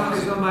check comes,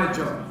 It's not my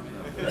job.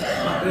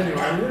 But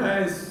anyway,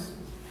 yes.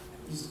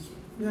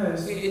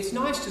 It's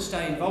nice to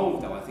stay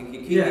involved, though. I think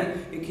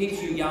it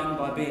keeps you young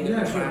by being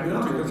at the track.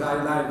 Because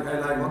I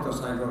like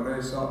motorcycle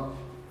race, so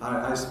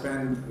I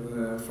spend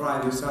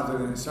Friday,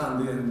 Saturday, and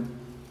Sunday,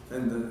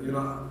 and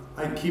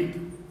I keep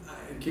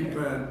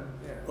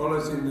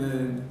always to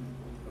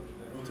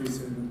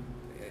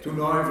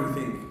know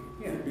everything.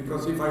 Yeah.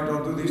 Because if I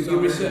don't do this, you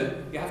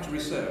have to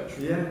research.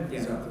 Yeah.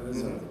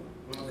 Exactly.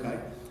 Okay.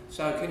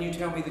 So can you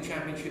tell me the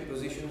championship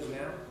positions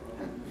now?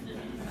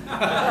 I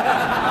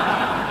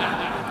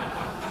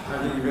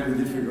think very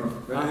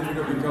difficult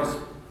because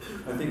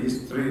I think it's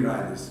 3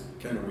 riders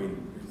can win.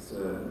 It's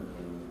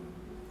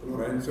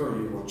Lorenzo,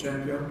 he was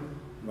champion,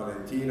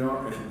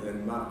 Valentino,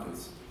 and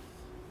Marquez,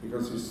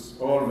 because it's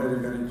all very,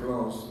 very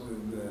close.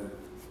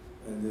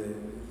 And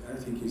I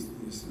think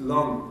he's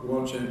long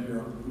world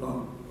champion,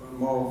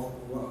 more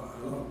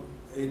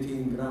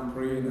 18 Grand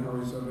Prix, now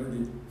he's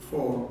already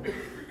 4.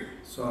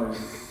 So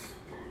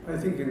I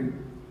think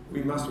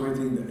we must wait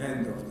in the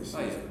end of the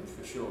season. Oh, yeah,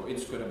 for sure.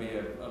 It's going to be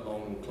a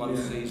long,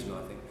 close season,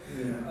 I think.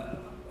 Yeah.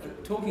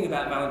 Talking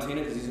about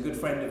Valentino, because he's a good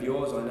friend of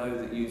yours, I know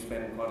that you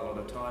spend quite a lot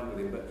of time with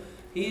him, but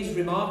he is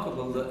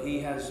remarkable that he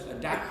has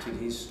adapted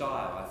his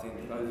style, I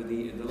think, over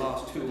the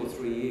last 2 or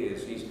 3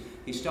 years.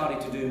 He's started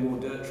to do more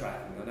dirt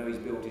tracking. I know he's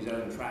built his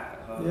own track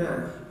at home,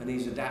 and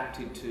he's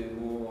adapted to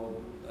more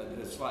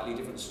a slightly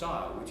different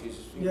style, which is...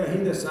 Yeah,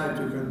 he decided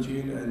to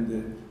continue,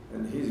 and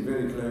he's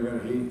very clever.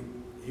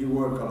 He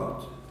work a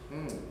lot.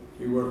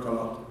 He work a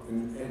lot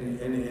in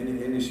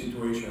any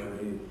situation.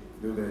 He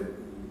do the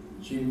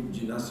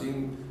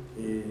gymnastics,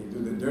 he do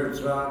the dirt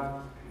track,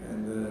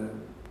 and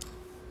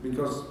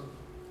because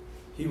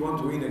he want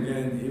to win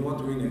again.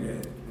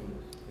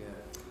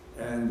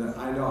 And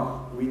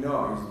we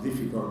know it's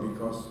difficult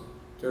because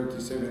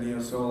 37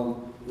 years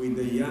old with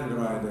the young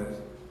riders.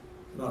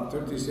 Not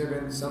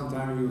 37,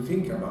 sometimes you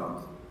think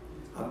about.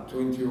 At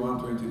 21,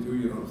 22,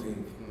 you don't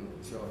think.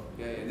 Sure.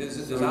 Yeah.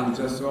 So you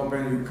just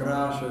open, you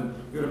crash, and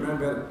you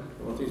remember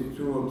what is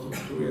 2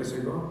 years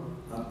ago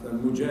at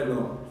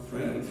Mugello.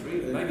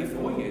 3, maybe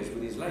 4 years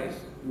with his legs.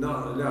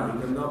 No, but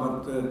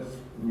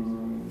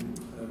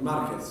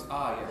Marquez.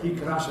 He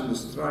crashed in the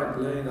straight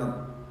lane at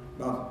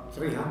about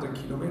 300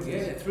 kilometers.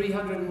 Yeah,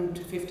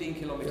 315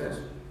 kilometers.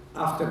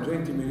 Yeah. After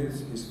 20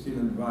 minutes, he still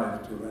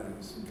survived 2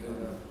 runs.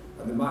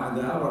 At the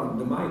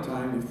my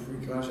time, if we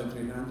crash at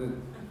 300,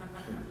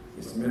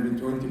 it's maybe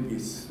 20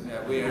 pieces.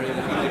 Yeah, we are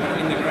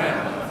in the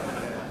ground.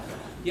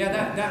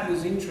 Yeah, that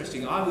was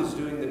interesting. I was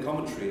doing the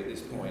commentary at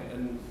this point,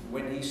 and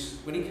when he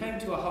came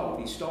to a halt,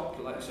 he stopped,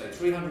 like you say,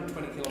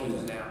 320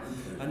 kilometers an hour,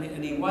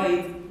 and he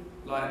waved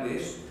like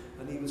this,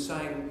 and he was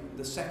saying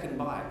the second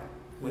bike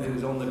when he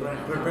was on the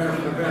ground. Prepare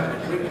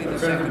the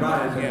second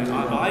bike.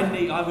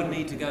 Yeah, I would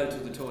need to go to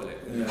the toilet.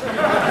 Yeah.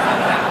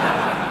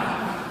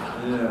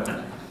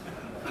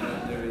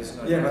 There is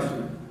no but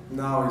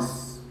now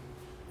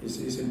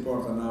it's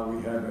important. Now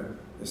we have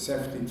a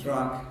safety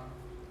track,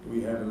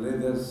 we have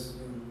leathers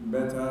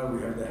better,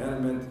 we have the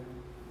helmet,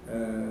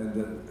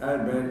 the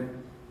airbag.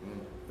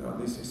 Now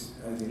this is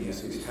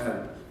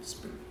help.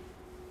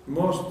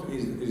 Most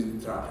is the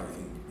track, I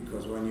think,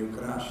 because when you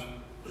crash,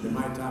 in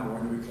my time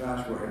when we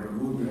crash, we have a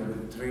wood, we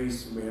have the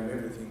trees, we have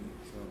everything,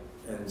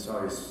 and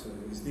so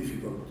it's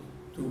difficult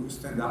to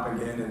stand up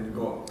again and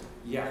go.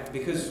 Yeah,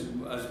 because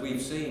as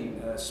we've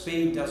seen,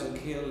 speed doesn't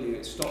kill you,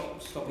 it's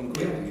stopping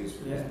quickly.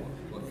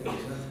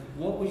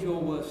 What was your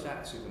worst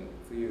accident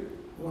for you?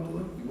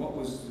 What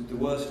was the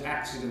worst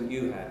accident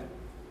you had?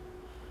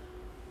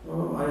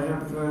 Oh, I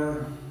have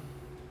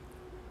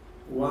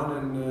one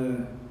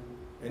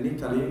in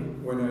Italy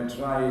when I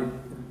tried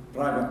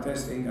private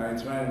testing. I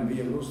tried in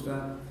Via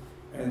Augusta,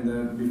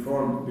 and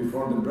before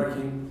the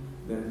braking,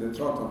 the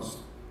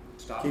throttles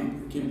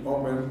keep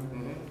open,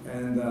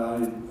 and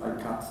I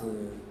cut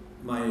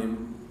my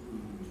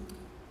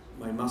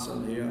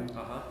muscle here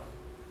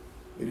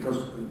because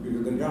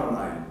the guard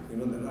line, the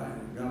guard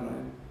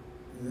line,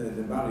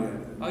 the barrier.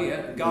 Oh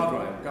yeah, guard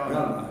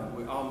line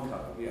with arm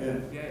cut. Yeah.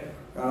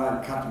 Guard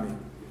line cut me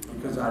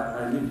because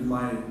I leave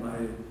my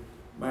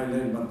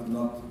leg but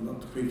not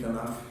quick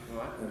enough.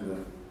 Right.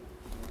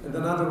 And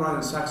another one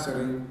in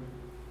Saxony,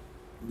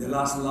 the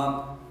last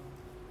lap,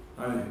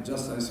 I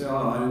say,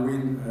 I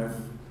win, I have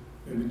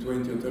maybe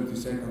 20 or 30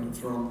 seconds in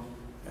front,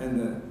 and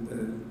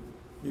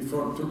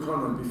before 2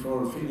 corners,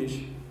 before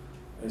finish,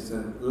 is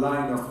a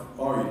line of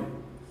oil,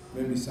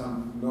 maybe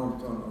some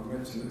Norton or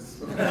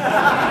Mercedes.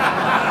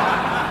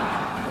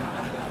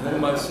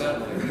 Almost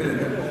certainly.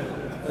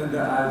 And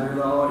I do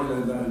the oil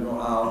and I go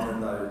out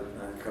and I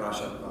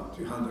crash at about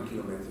 200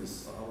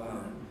 kilometers. Oh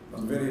wow.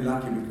 I'm very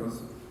lucky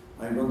because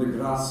I got the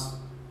grass,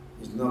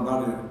 it's no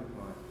barrier.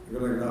 I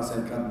got the grass,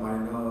 I cut my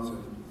nose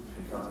and I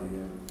cut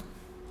here.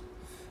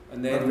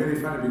 And then, but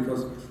very funny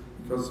because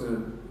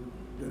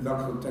the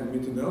doctor took me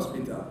to the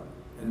hospital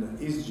in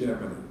East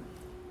Germany.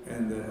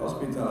 And the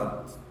hospital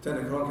at 10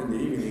 o'clock in the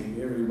evening,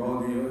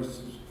 everybody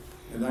else,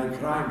 and I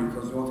cry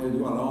because what I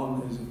do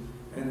alone is,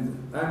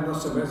 and I'm not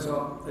so bad,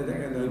 so and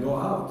I go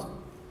out.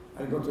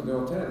 I go to the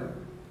hotel.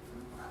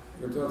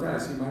 I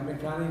see my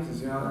mechanic,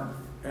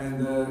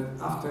 and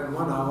after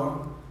 1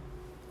 hour,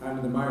 I'm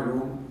in my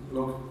room,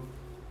 look,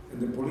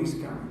 and the police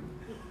come,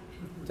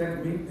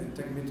 take me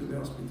to the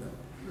hospital.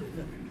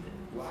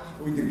 wow.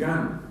 With the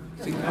gun.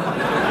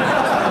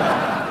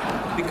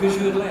 Because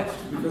you had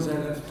left? Because I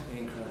left.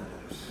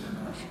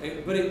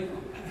 Incredible. But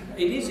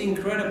it is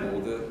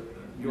incredible that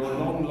your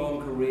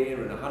long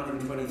career and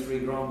 123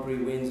 Grand Prix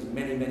wins and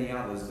many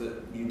others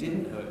that you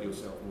didn't hurt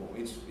yourself more.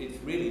 It's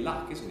really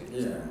luck, isn't it?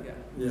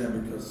 Yeah,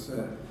 because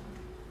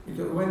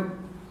when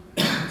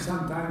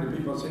sometimes the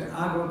people say,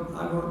 I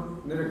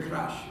will never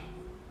crash.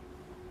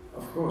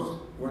 Of course,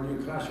 when you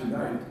crash, you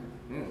die.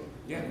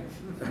 Yeah.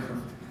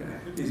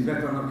 It's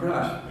better not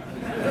crash.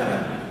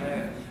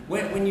 Yeah.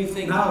 When you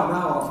think now,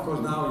 of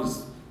course, now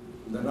is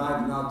the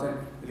ride now take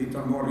a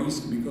little more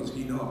risk because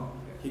he know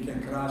he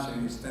can crash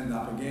and stand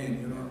up again,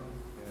 you know.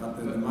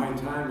 But my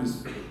time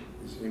is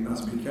you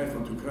must be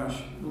careful to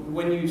crash.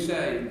 When you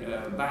say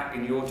back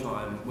in your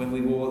time when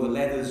we wore the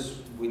leathers,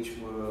 which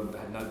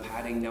had no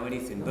padding, no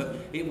anything, but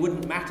it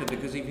wouldn't matter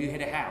because if you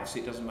hit a house,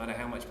 it doesn't matter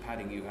how much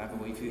padding you have,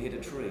 or if you hit a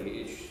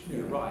tree,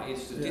 you're right.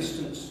 It's the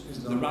distance. It's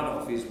the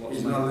not, runoff is what's.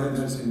 It's not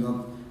leathers. It's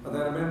not. But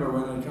I remember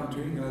when I come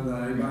to England,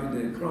 I buy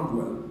the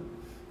Cromwell.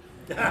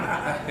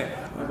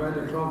 I buy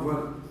the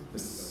Cromwell.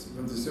 But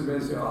the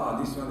surveyor say,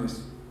 this one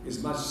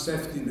is much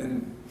safety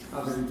than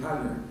other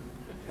Italian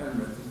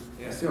helmet.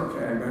 Yeah. I say,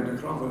 okay, I buy the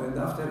Cromwell, and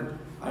after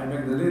I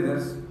make the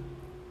leathers,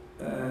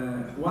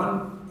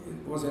 one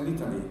it was in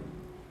Italy.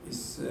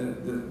 It's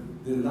the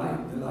light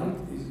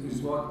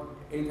is what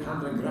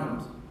 800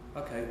 grams.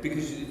 Okay,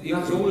 because it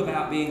was all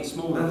about being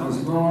small. That is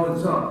small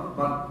and so,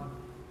 but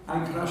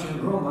I crash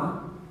in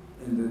Roma,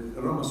 in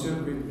the Roma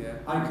circuit. Yeah.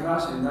 I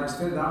crash and I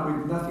stand up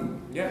with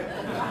nothing. Yeah.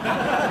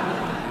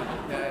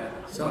 Yeah.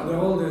 So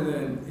all the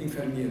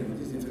infermiere, what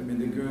is infermiere?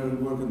 The girl who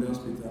work in the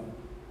hospital.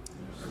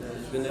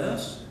 The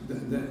nurse. The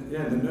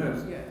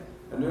nurse. Yeah.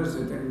 The nurse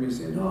they tell me,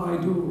 say, no, I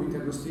do with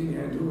Agostini,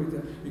 I do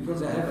with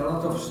because I have a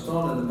lot of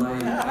stone at my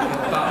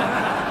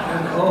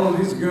and all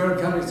this girl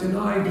come and say,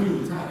 no, I do.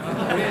 No,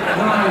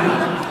 I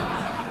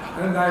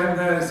do. And I am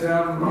there and say,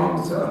 I'm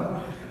wrong, sir.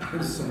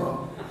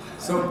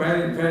 So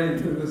pain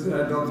to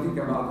I don't think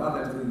about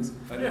other things.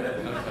 Okay.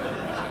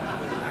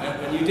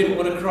 And you didn't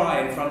want to cry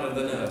in front of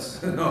the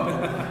nurse. No.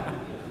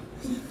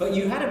 But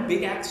you had a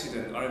big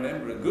accident, I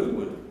remember, at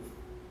Goodwood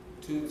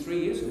 2-3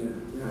 years ago.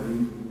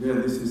 Yeah,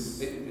 this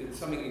is... It's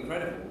something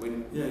incredible.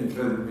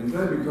 Incredible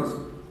because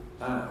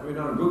we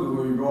know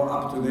Goodwood, we go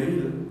up to the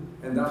hill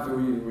and after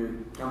we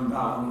come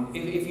down.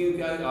 If you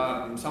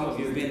go, some of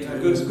you have been to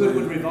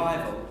Goodwood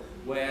Revival,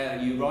 where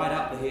you ride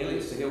up the hill,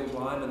 it's the hill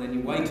climb, and then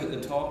you wait at the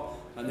top,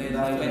 and then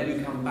they let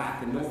you come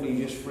back, and normally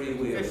you just free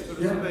wheel.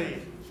 Festival of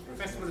Speed.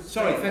 Festival of Speed.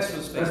 Sorry, Festival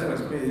of Speed. Festival of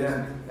Speed,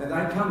 yeah. And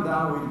I come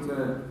down with,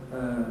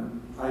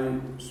 I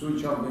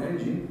switch off the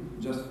engine,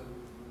 just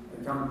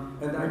I come,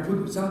 and I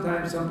put,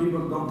 sometimes some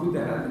people don't put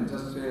the helmet,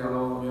 just say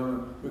hello, you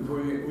know,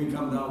 before we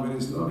come down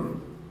very slowly.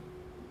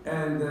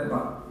 And,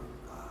 but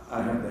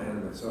I have the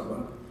helmet,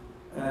 so,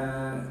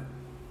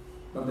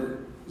 but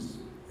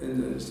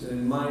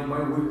my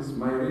wheels,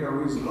 my rear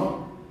wheels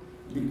not,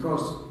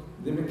 because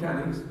the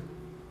mechanics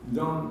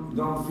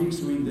don't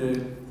fix with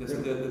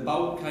the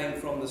bolt came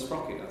from the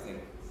sprocket, I think.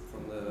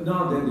 From the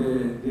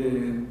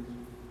the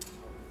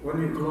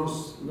when you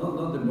close, not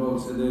the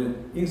bolts, the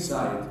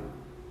inside.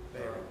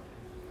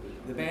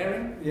 The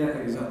bearing? Yeah,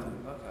 exactly.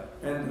 Okay.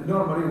 And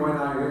normally when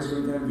I race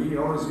with MV,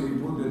 always we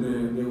put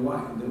the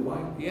white.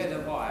 Yeah, the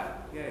wire.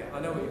 Yeah, I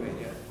know what you mean.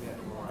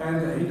 Yeah.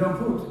 And he don't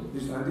put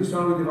this one. This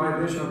one with the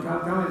vibration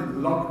come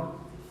and lock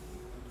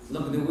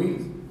the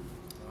wheels.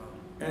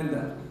 And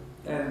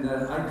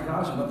I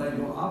crash, but I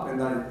go up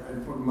and I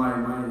put my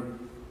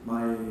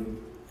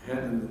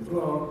head on the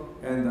floor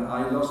and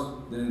I lost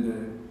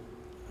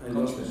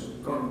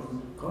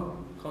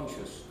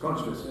conscious.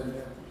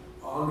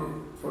 Only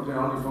for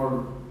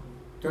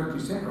 30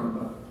 seconds,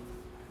 but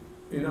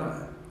you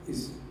know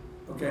it's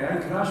okay. I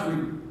crash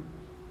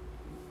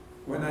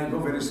when I go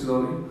very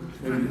slowly,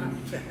 maybe,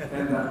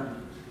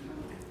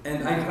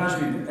 and I crash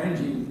with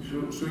engine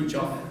switch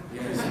off.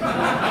 Yes.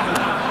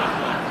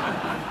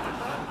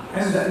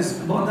 And it's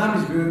more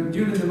damage because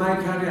during my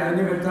career I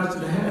never touched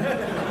the head.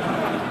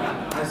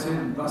 I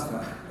said,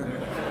 basta.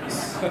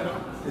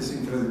 It's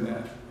incredible.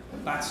 Yeah.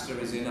 Basta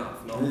is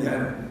enough, not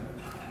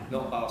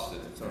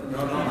bastard. Sorry. No,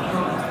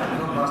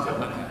 not basta.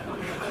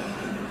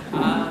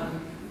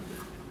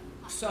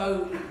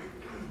 So,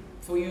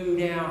 for you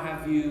now,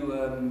 have you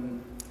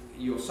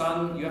your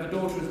son? You have a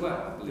daughter as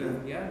well, I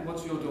believe. Yeah.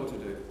 What's your daughter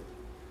do?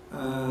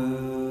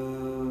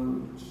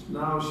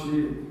 Now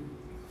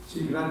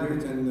she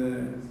graduated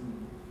in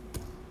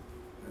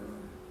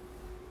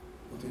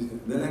what is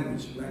it? The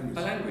language.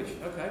 A language,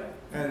 okay.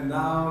 And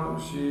now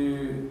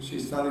she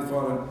studied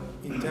for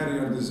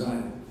interior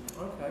design.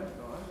 Okay,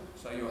 all right.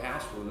 So your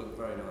house will look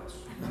very nice.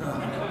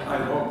 I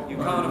hope. You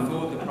can't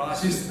afford the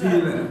price. She's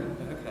still.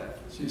 Okay.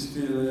 She's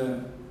still.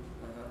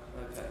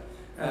 Okay.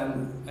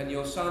 And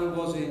your son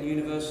was in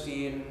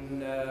university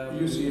in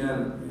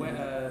UCL.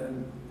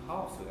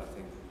 Hartford, I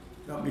think.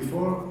 No,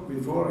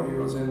 before he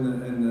was in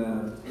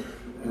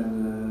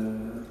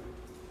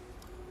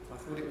I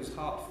thought it was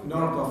Hartford.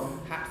 North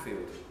of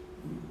Hatfield.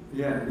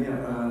 Yeah,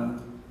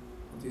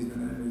 what is the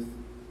name?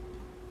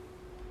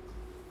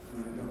 I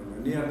don't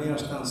know. Near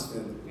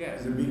Stansted. Yeah.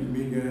 It's a big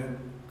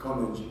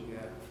college.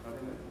 Yeah.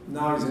 Okay.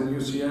 Now he's in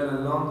UCL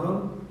in London,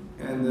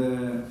 and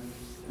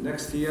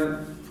next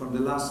year, from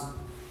the last,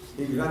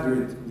 he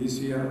graduated this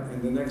year,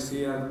 and the next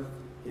year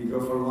he go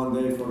for 1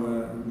 day for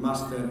a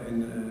master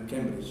in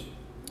Cambridge.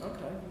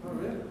 Okay, oh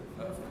really?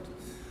 Perfect.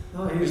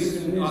 No, he's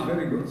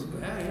very good.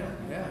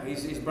 Yeah.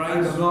 His I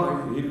brains. don't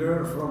know. He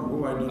learned from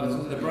who I don't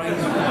know. The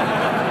brains.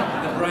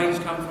 The brains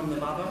come from the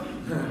mother.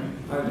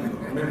 I don't know.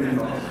 Maybe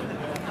not.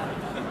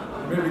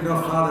 Maybe not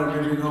father.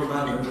 Maybe not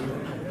mother.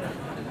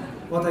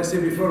 What I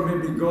said before,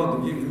 maybe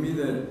God give me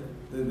the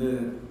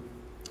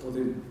what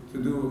to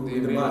do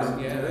with the bike,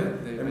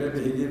 and maybe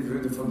He give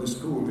it for the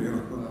school, you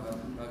know.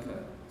 Okay.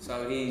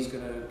 So He's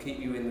going to keep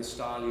you in the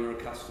style you're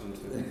accustomed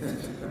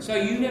to. So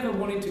you never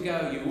wanted to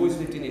go. You always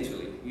lived in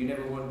Italy. You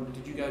never wanted.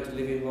 Did you go to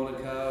live in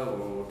Monaco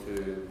or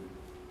to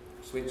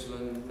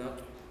Switzerland? No.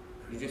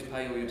 You just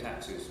pay all your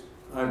taxes.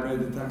 I pay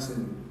the tax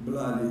in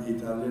bloody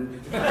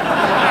Italian.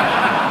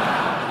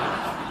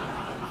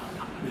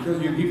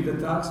 Because you give the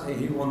tax and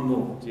he want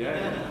more. Yeah.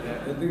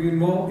 And you give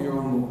more, you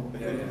want more.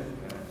 Yeah.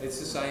 It's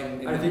the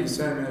same. I think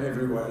same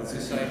everywhere. It's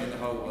the same in the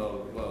whole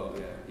world.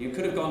 Yeah. You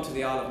could have gone to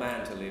the Isle of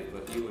Man to live,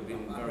 but you would have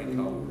been very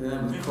cold. Yeah,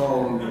 it was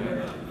cold.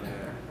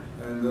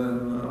 Yeah. And then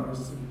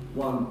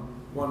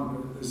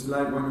it's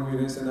like when we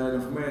race an Isle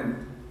of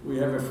Man. We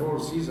have a 4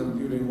 seasons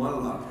during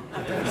one lap.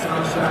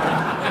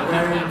 Sunshine,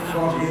 rain,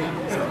 foggy.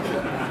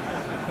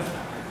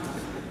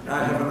 I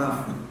have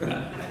enough.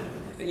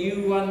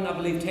 You won, I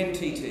believe, 10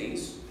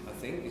 TTs, I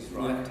think, is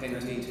right, Yeah, 10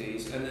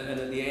 TTs, and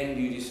at the end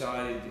you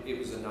decided it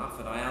was enough,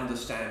 and I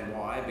understand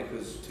why,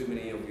 because too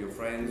many of your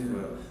friends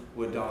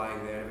were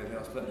dying there and everything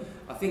else, but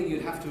I think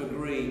you'd have to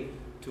agree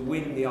to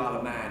win the Isle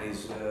of Man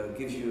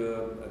gives you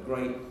a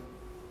great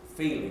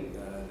feeling,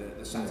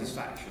 the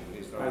satisfaction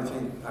is very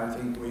I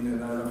think winning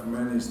an Isle of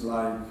Man is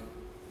like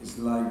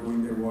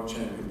winning the world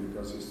champion,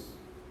 because it's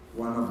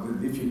one of the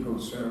difficult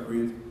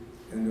circuits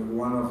and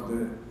one of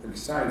the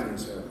exciting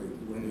circuits.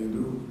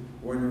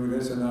 When you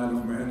race an Isle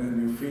of Man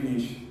and you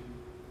finish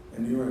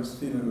and you are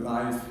still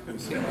alive,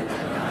 it's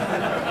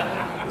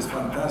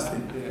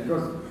fantastic. Yeah.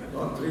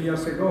 Because 3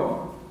 years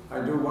ago,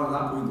 I do one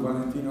lap with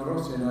Valentino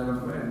Rossi in Isle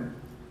of Man,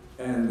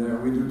 and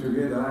we do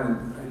together.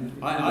 And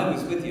I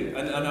was with you,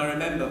 and I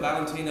remember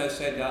Valentino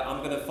said,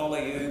 I'm going to follow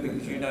you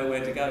because you know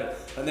where to go.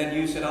 And then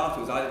you said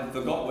afterwards, I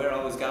forgot where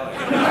I was going.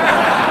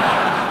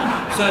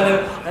 So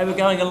they were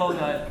going along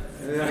there.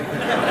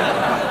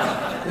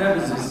 Yeah,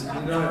 this is,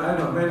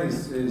 Isle of Man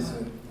is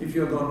if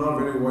you don't know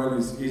very well,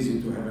 it's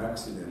easy to have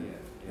accident.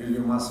 Yeah. You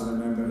must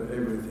remember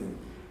everything.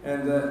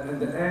 And at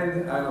the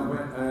end, Isle of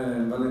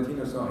Man,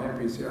 Valentino so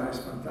happy. He said, it's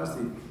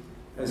fantastic.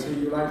 I said,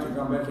 you like to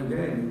come back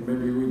again?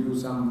 Maybe we do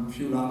some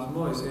few laps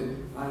more. He said,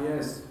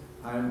 yes,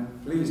 I'm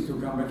pleased to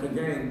come back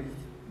again,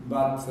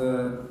 but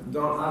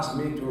don't ask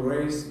me to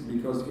race,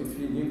 because if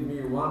you give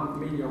me £1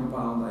 million,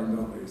 I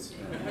don't race.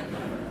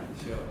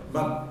 Sure.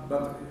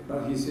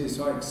 But he says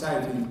so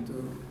exciting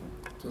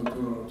to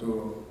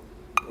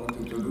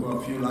do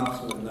a few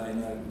laps with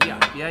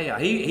Yeah.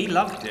 He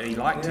loved it. He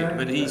liked it,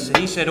 but he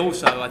said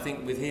also, I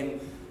think with him,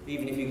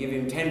 even if you give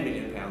him £10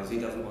 million, he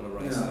doesn't want to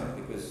race there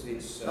because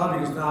it's.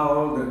 Because now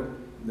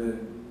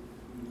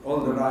all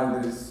the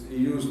riders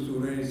used to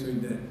race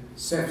with the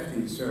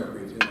safety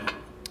circuit,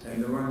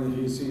 and when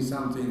he sees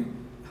something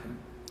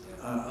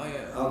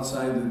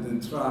outside the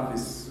track,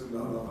 is we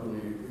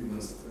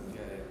must.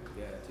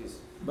 It is.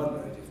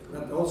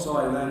 But also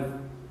I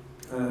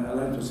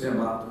like to say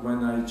about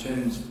when I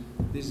changed.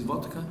 This is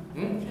vodka?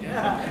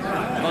 Yeah.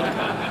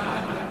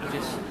 Vodka.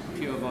 Just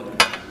pure vodka.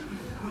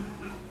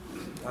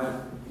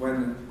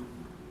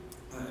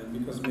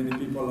 Because many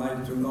people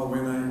like to know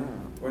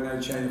when I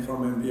changed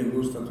from MV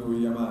Agusta to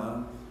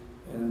Yamaha,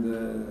 and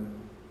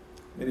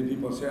many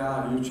people say,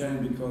 you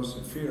changed because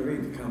Phil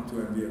Reed came to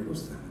MV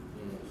Agusta.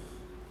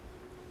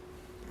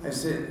 I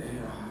said,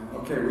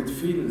 okay, with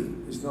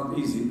Phil it's not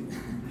easy.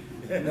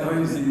 Not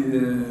easy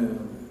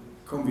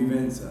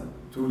convivenza.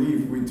 To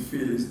live with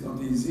Phil is not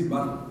easy,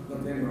 but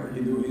anyway, he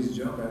do his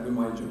job, I do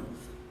my job.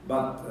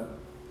 But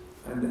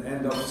at the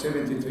end of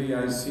 '73,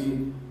 I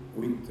see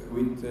with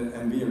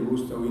MV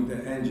Agusta, with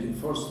the engine,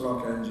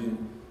 4-stroke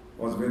engine,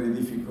 was very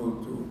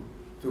difficult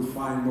to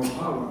find more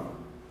power,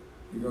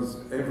 because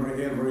every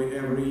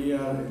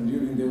year and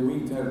during the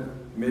winter,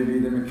 maybe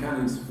the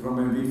mechanics from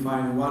MV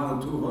find 1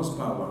 or 2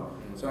 horsepower.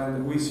 So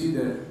and we see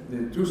the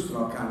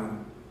 2-stroke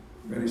coming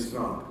very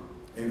strong.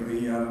 Every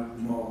year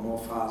more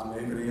fast,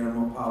 every year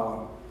more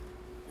power.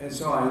 And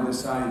so I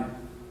decide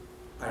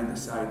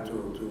to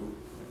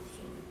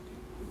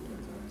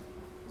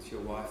It's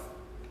your wife.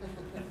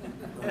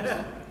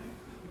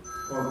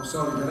 oh,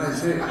 sorry, can I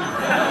say?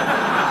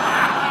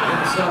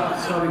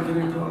 Sorry, can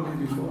you call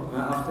me before?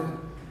 After?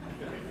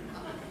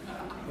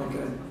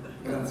 Okay,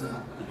 grazie.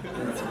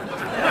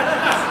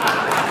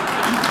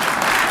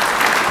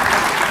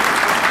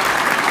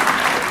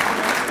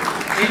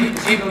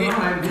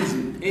 I'm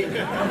busy.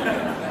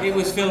 It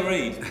was Phil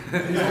Reed.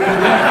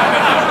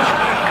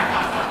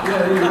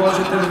 Yeah, he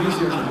watched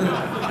television.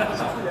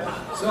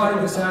 So I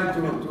decided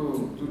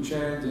to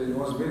change. It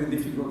was a very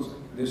difficult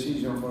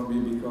decision for me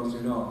because,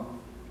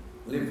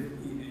 live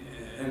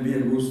in Via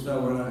Augusta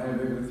where I have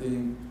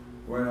everything,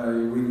 where I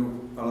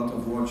win a lot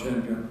of world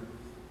champion.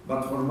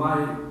 But for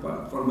my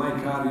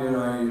career,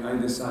 I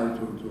decided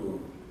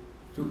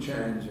to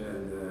change,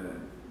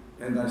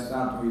 and I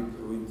start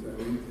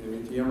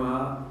with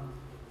Yamaha.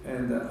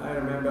 And I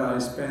remember I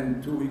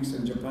spent 2 weeks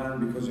in Japan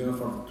because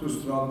for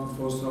 2-stroke, the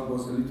 4-stroke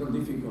was a little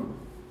difficult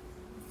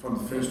for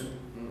the first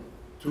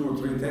 2 or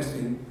 3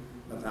 testing.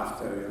 But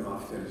after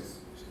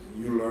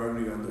you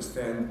learn, you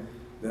understand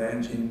the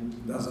engine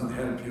doesn't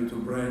help you to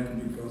brake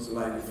because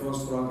like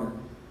 4-stroke,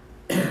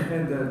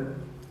 and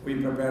we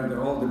prepared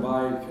all the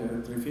bike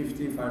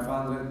 350,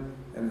 500,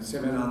 and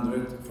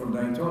 700 for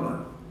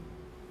Daytona.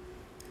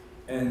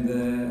 And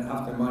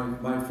after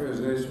my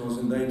first race was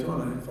in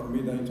Daytona. For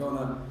me,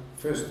 Daytona,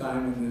 first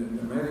time in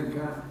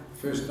America,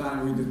 first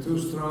time with the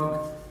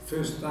 2-stroke,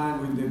 first time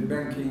with the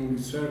banking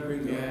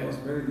circuit. Yeah. It was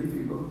very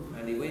difficult.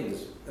 And he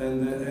wins.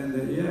 And I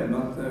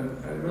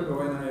remember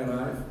when I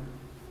arrived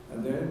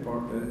at the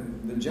airport,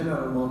 the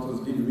General Motors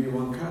gave me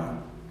one car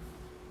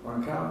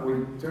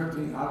with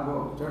 13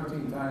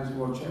 times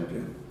world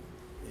champion.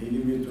 He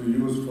gave me to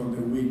use for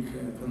the week,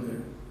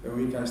 the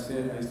week I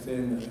stayed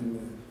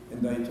in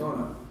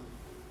Daytona.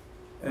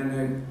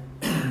 And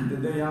the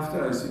day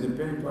after, I see the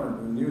paper,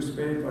 the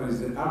newspaper is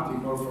the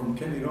article from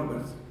Kenny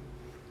Roberts.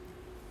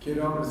 Kenny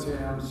Roberts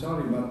said, "I'm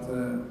sorry, but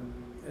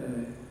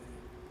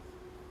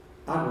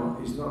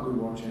Argo is not the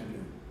world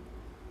champion.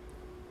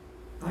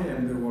 I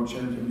am the world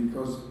champion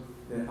because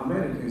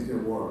America is the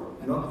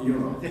world, not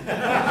Europe."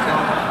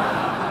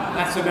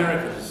 That's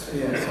Americans.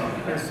 Yes,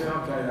 I say,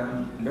 okay,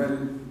 I'm very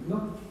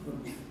not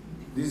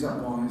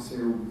disappointed. Say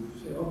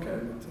okay,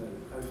 but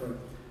I thought,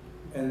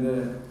 and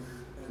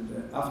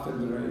after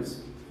the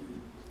race,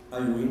 I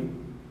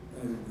win,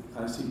 and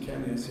I see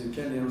Kenny. I say,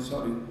 "Kenny, I'm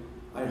sorry.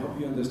 I hope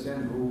you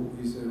understand who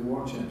is the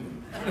world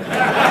champion."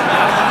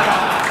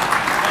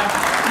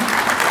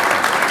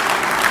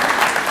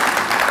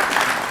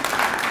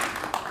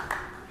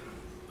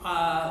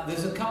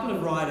 There's a couple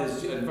of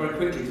riders, very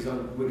quickly, because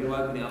we're going to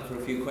open it up for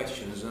a few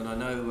questions, and I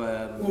know...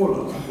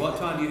 what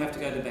time do you have to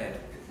go to bed?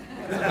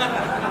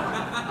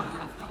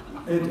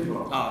 8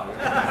 o'clock. Oh,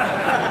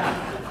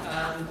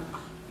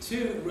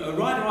 a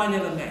rider I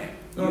never met.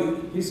 No,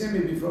 he sent me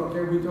before,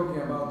 okay, we're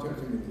talking about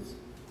 30 minutes.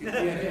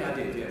 Yeah, I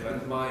did, yeah,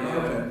 but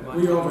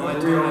we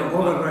overran.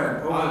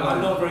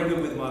 I'm not very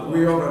good with my watch.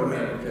 We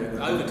overran, okay.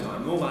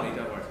 Overtime, more money,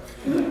 don't worry.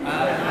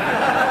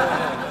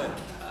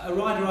 A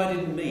rider I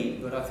didn't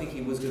meet, but I think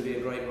he was going to be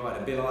a great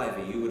rider, Bill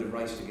Ivey. You would have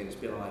raced against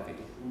Bill Ivey.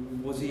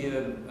 Was he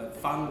a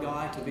fun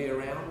guy to be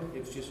around? It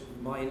was just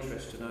my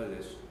interest to know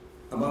this.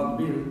 About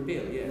Bill?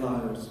 Bill, yeah. No,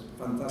 he was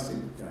a fantastic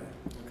guy.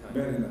 Okay.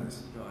 Very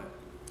nice. Right.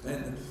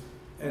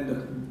 And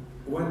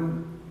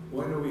when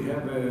we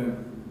have a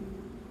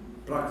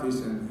practice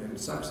and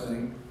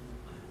succeeding,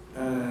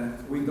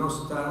 we don't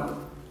start.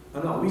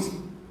 We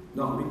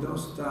don't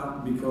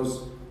start because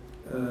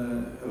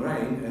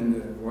rain, and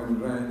when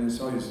rain is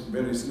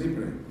very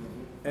slippery,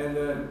 and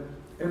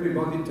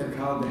everybody take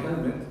out the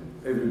helmet.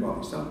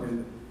 Everybody,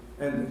 something,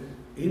 and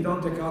he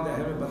don't take out the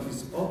helmet, but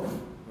it's open.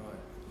 Right.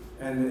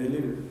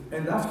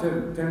 And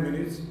after 10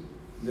 minutes,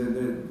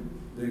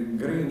 the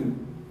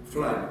green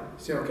flag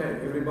say, okay,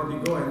 everybody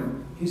go,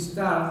 and he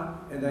start,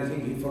 and I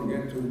think he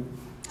forget to,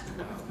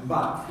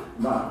 but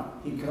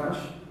he crash,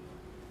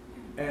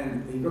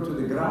 and he go to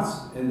the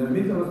grass, and the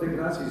middle of the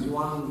grass is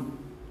one,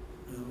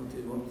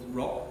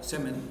 rock?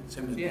 Cement.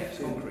 Yeah,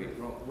 concrete,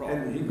 rock.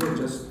 And he go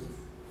just,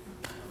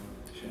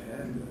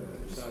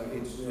 so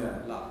it's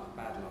luck,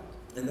 bad luck.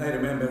 And I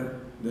remember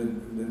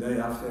the day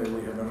after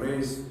we have a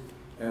race,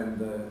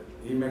 and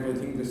he make, I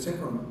think, the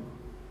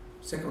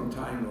second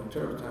time or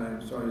third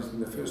time, so it's in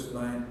the first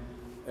line,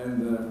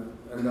 and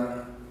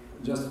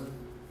just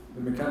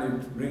the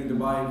mechanic bring the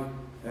bike,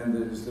 and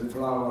there's the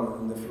flower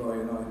on the floor,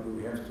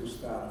 we have to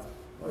start.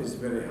 Oh, it's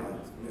very hard,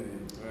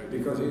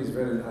 because he's a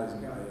very nice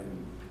guy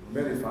and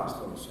very fast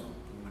also.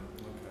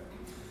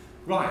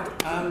 Right,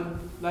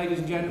 ladies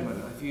and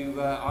gentlemen,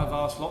 I've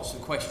asked lots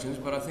of questions,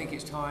 but I think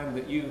it's time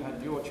that you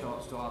had your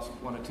chance to ask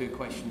 1 or 2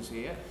 questions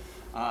here.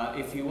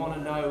 If you want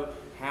to know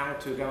how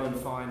to go and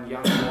find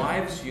young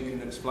wives, you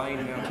can explain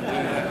how to do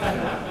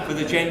that for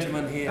the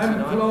gentleman here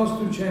tonight. I'm close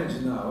to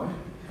change now.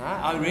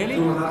 Huh? Oh, really?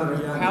 To another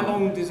young. How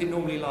long does it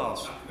normally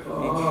last?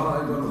 Oh,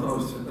 I don't know.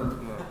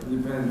 It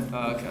depends.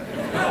 Oh, okay.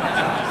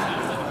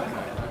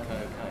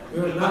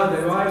 Well, now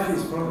the wife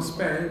is from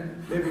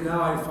Spain. Maybe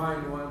now I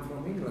find one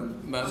from England,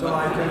 so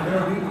I can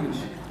learn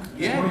English.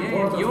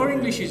 Yeah, your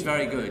English is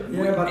very good.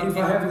 Yeah, but if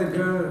I have the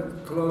girl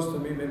close to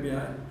me, maybe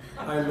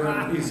I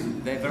learn easy.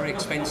 They're very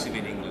expensive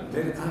in England.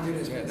 Very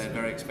expensive. Yeah, they're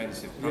very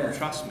expensive. Yeah.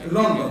 Trust me.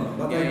 London,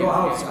 but I go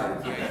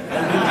outside.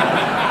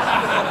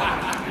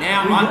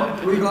 Now,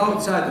 we go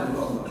outside of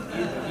London.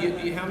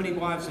 how many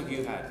wives have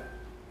you had?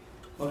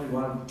 Only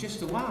one. Just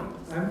the one?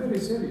 I'm very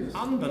serious.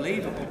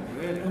 Unbelievable,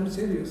 really. I'm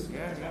serious.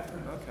 Yeah,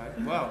 okay.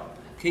 Well,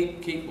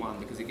 keep one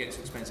because it gets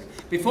expensive.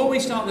 Before we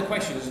start the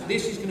questions,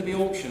 this is going to be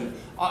auctioned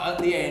at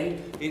the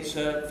end. It's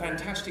a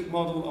fantastic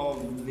model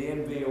of the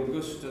MV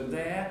Augusta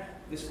there.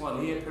 This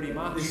one here, pretty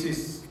much. This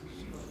is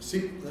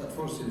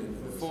 4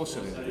 cylinders. 4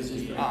 cylinders. This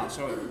is,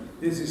 Sorry.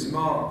 this is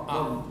more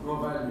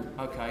value.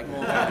 Okay,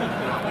 more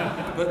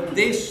value. But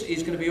this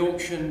is going to be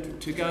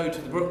auctioned to go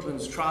to the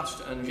Brooklands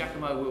Trust, and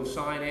Giacomo will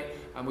sign it,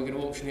 and we're going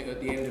to auction it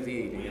at the end of the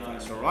evening, if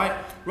that's all right.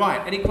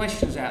 Right, any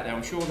questions out there?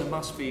 I'm sure there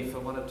must be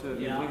for one or two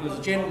of you. Yeah, There's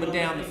a gentleman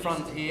down the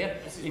front here.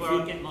 This is If where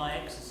you- I get my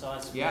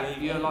exercise for the Yeah,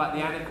 evening. you're like the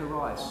Annika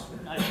Rice.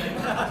 Okay.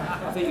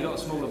 I think you've got a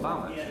smaller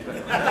bum,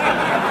 actually.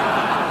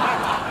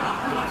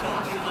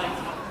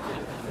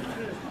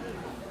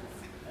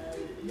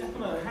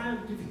 Giacomo, how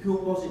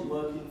difficult was it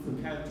working for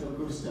Count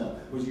Augusta?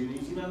 Was you an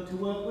easy man to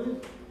work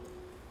with? It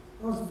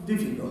was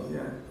difficult,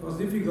 yeah. It was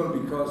difficult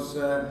because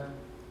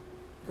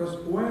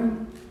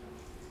when,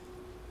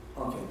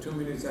 okay, 2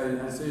 minutes,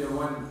 I say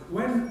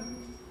when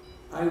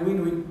I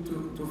win with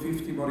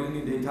 250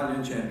 Morini, the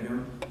Italian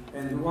champion,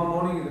 and one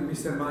morning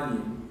Mr.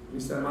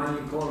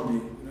 Magni called me,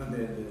 you know,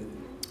 the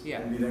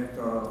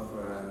director of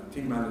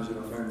team manager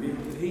of MV.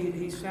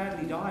 He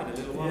sadly died a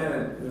little while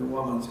Yeah, ago.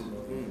 1 month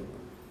ago. Mm.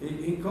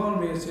 He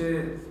called me and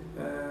said,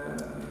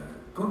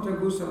 Conte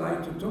Augusta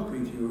like to talk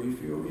with you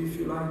if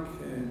you like.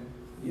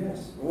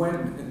 Yes.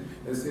 When?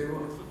 I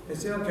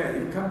say, okay,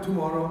 you come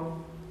tomorrow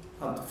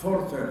at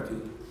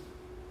 4:30.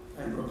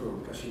 I go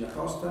to Cascina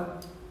Costa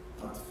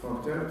at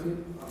 4:30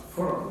 at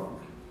 4 o'clock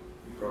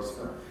because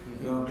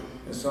you know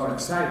it's so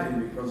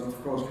exciting because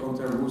of course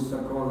Conte Augusta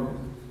called me.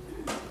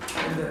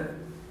 And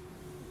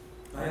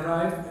I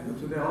arrive, I go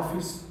to the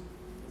office.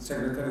 The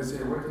secretary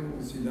say,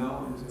 waiting, sit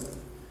down.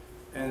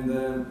 And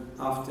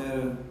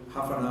after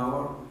half an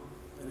hour,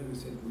 I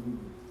said,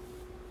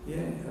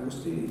 yeah,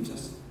 Agostini,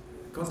 just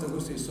Conte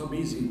Augusta is so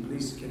busy,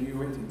 please, can you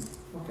wait?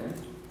 Okay.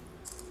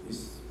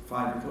 It's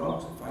 5 o'clock,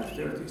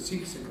 5:30,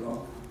 6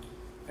 o'clock.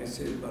 I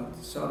said, but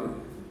sorry.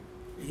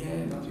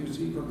 Yeah, but you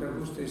see, Conte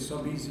Augusta is so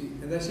busy.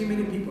 And I see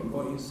many people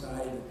go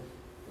inside.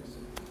 I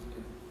said,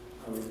 okay,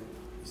 I wait.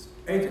 It's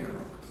 8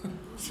 o'clock.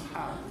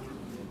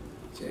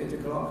 It's 8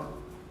 o'clock.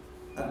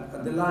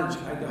 At the lunch,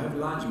 I don't have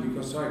lunch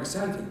because it's so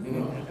exciting, you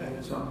know.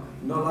 So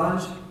no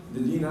lunch, the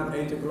dinner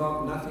 8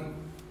 o'clock, nothing.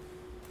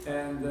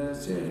 And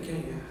say,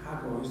 okay, I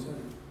go.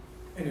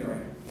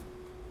 Anyway,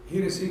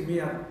 he received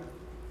me at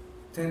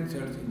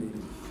 10:30 in the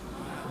evening.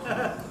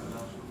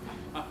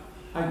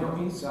 I go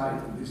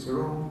inside in this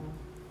room.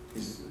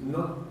 It's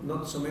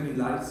not so many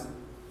lights.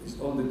 It's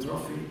all the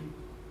trophy,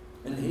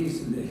 and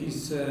his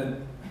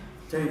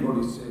table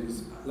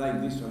is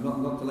like this one,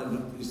 not like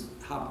that. It's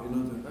up, you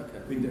know,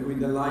 with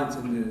the lights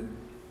and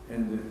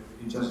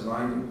he just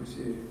writing. You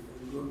see,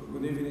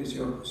 good evening,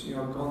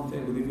 Signor Conte.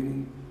 Good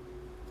evening.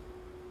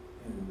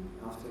 And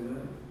after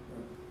that,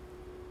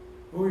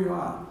 who you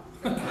are?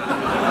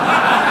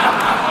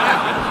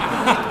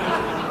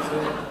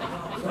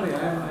 Sorry,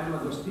 I'm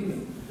Agostini.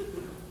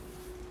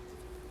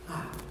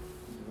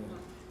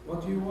 What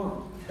do you want?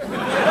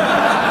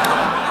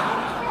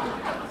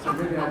 So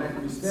maybe I make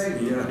a mistake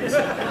here. I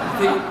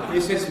think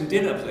you said some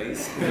dinner,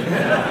 please.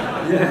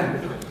 Yeah,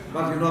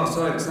 but you know,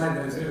 so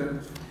excited.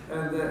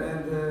 And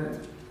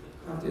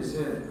after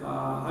said,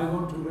 I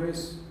want to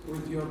race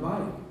with your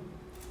bike.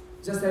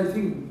 Just I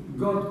think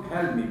God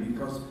helped me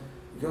because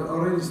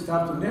already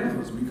started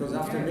nervous because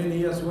after many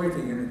years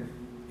waiting, and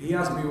he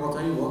asked me what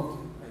I want.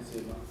 I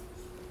said,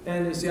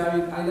 and he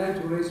said, I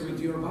like to race with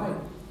your bike.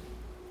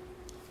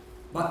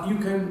 But you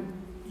can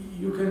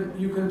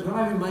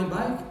drive my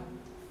bike.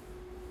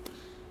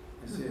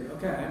 I said,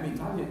 okay, I'm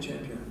Italian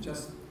champion.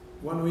 Just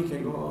 1 week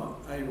ago,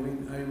 I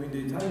win the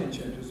Italian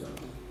championship.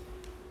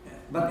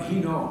 But he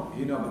know,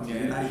 but he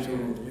like to,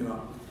 you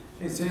know.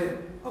 He said,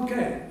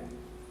 okay,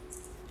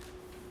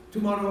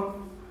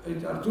 tomorrow,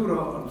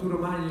 Arturo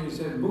Magni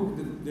said, book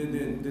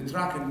the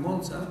track in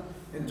Monza,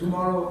 and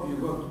tomorrow you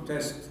go to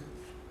test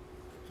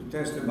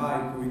the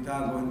bike with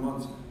Argo in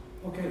Monza.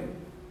 Okay,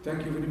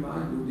 thank you very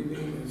much, good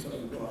evening, and so I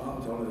go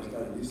out, always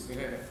like this.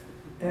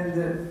 And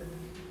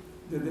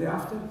the day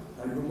after,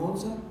 I go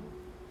Monza,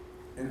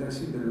 and I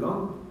see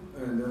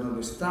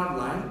the start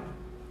line,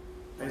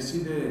 I see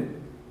the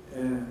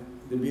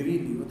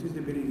Birilli. What is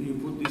the Birilli? You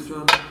put this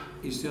one,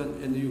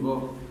 and you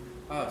go.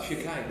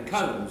 Chicane, the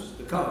cones.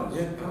 The cones,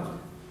 yeah, cones.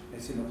 I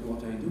said, but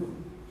what I do?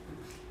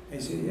 I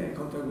said, yeah,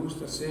 Conte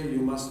Augusta say you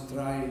must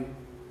try.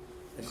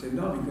 I said,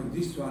 no, because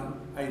this one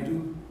I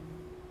do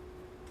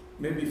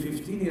maybe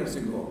 15 years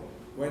ago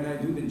when I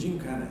do the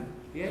Gincana.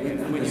 Yeah, with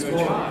when you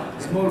were a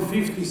child. Small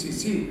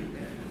 50cc.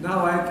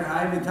 Now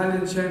I'm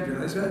Italian champion.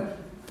 I said,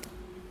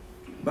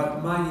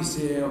 but Magni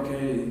say,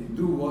 okay,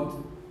 do what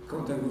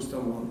Conte Augusta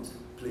wants,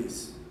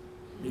 please.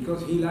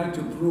 Because he like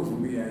to prove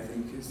me, I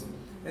think.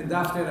 And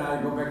after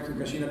I go back to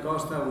Cascina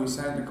Costa, we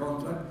sign the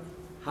contract,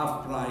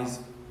 half price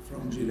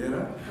from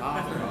Gilera.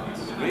 Half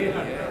price, really,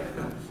 yeah.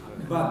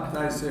 But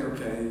I say,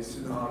 okay,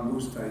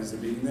 Augusta is a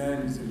big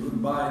name, it's a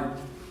good bike.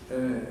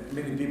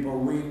 Many people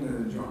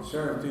win, John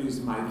Surtees,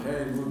 Mike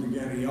Haywood,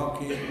 Gary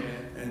Occhi,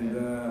 and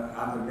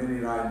other many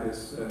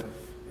riders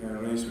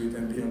race with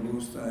MV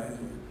Agusta.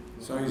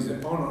 So it's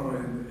an honor,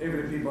 and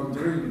every people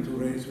dream to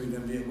race with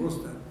MV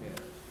Agusta.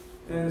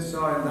 And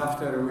so, and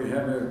after we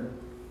have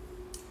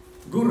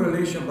good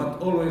relation, but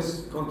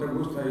always Conte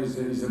Augusta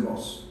is the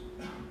boss.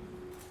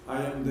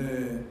 I am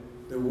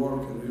the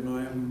worker, you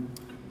know.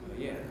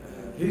 Yeah.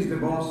 He's the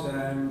boss, and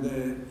I'm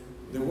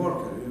the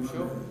worker, you know.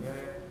 Sure.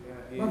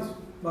 He is.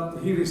 But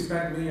he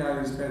respects me, I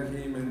respect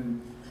him,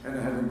 and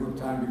I have a good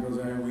time because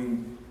I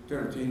win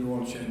 13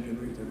 world champion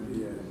with every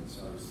year. And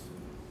so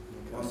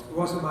it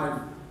was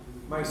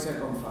my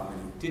second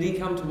family. Did he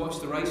come to watch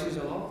the races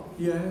a lot?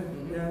 Yeah,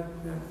 Mhm.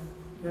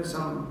 yeah.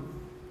 Some,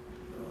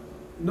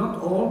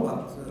 not all,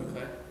 but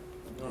Okay.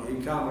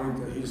 he come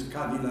with his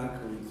Cadillac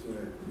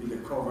with the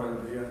cover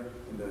here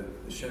and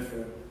the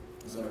chauffeur.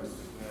 So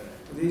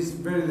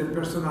the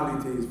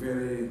personality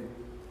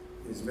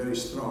is very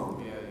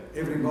strong. Yeah.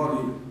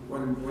 Everybody,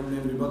 when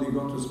everybody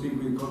go to speak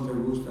with Conte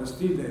Augusta,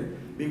 still the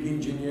big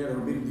engineer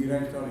or big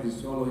director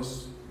is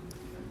always.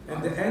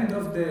 At the end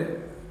of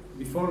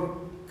before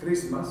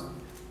Christmas,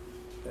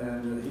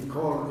 and he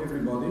called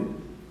everybody.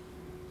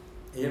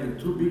 He had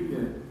two big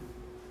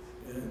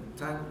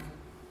tank,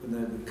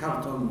 the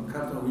carton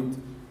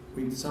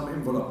with some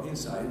envelope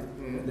inside.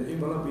 And the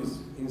envelope is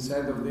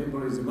inside of the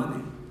envelope is the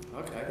money.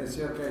 Okay. They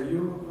say, okay,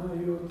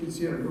 you this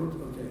year good,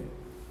 okay.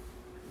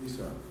 This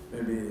one,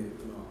 maybe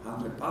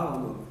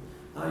 £100.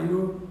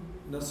 You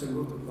not so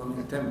good,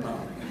 only £10.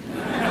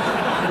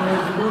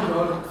 It's good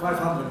or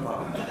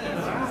 £500.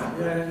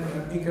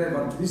 Yeah,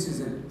 incredible. This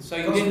is a. So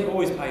you didn't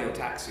always pay your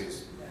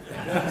taxes.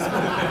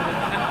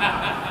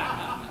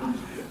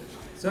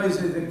 So he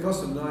said the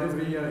custom now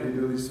every year he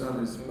do this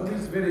service. But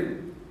he's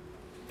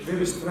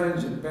very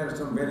strange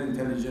person, very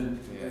intelligent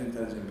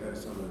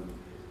person,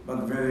 but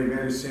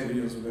very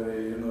serious,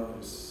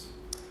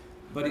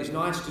 But it's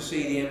nice to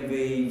see the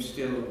MV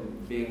still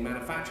being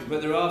manufactured.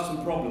 But there are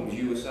some problems.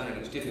 You were saying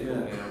it's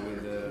difficult now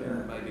with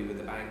maybe with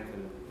the bank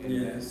and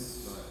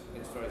yes.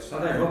 It's very sad.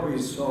 But I hope he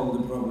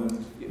solved the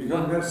problem Yeah.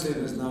 because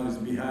Mercedes now is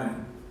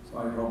behind. So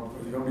I hope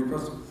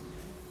because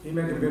he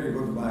made a very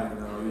good bike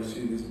now. You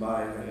see this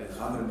bike and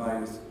other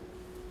bikes,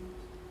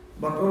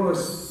 but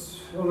always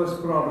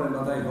problem.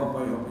 But I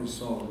hope he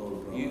solved all the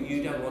problems.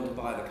 You don't want to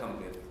buy the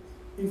company.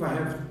 If I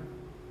have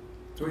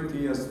 20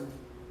 years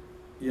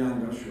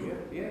younger, sure.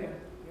 Yeah.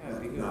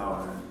 Because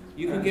Now,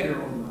 you can I'm get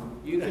too old now.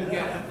 you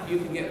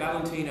can get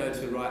Valentino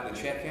to write the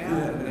check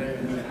out, and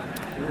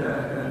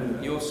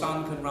then your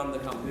son can run the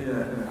company.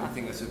 I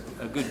think that's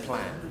a good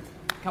plan.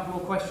 A couple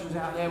more questions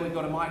out there. We've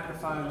got a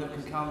microphone that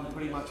can come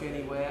pretty much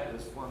anywhere.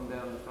 There's one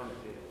down the front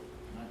here.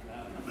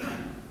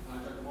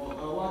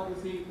 Well, what do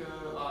you think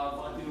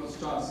Valentino's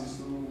chances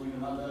to win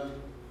another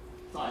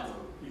title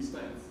in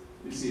Spain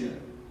this year?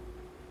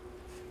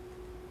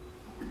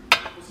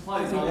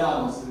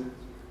 Valentino,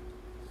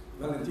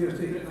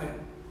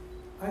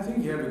 I think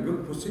he had a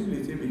good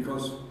possibility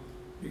because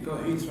he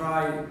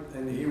tried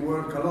and he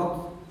worked a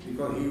lot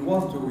because he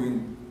want to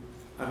win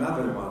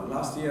another one.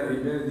 Last year he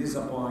very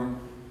disappointed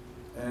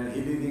and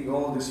he didn't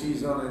all the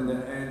season and in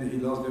the end he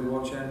lost the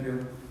world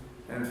champion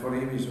and for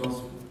him it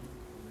was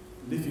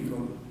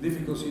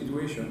difficult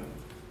situation.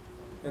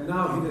 And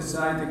now he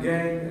decided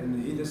again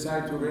and he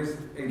decided to race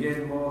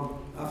again more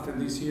after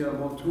this year,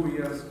 more 2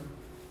 years.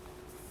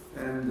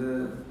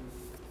 And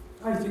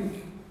I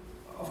think,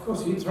 of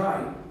course, he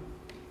tried.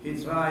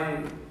 He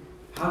tried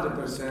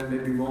 100%,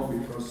 maybe more,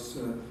 because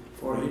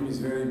for him it's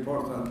very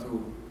important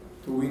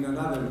to win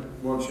another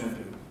world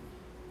champion.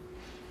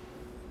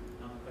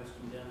 Another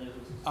question down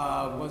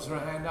there. Was there a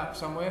hand up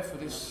somewhere for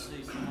this?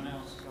 See someone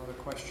else. Another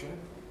question.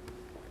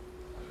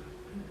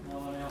 No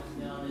one else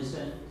down this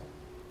end.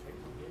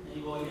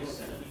 Anybody else?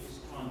 Let me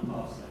just try and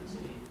pass that to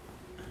you.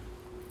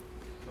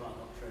 Try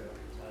not true on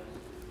your toes.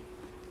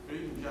 Good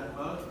evening,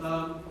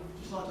 Giacomo.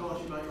 Just like to ask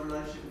you about your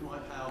relationship with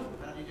Mike Howard.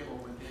 How do you get on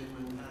with him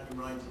and how do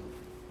you rate him?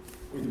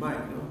 With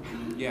Mike, no?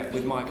 Yeah,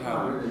 with Mike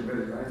Howard.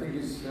 I think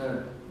it's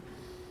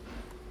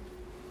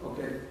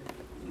okay.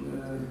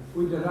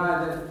 With the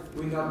rider,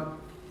 we are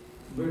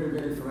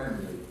very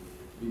friendly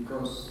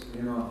because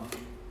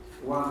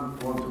one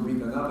want to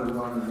beat another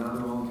one,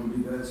 another want to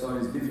beat that, so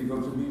it's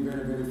difficult to be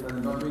very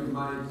friendly. But with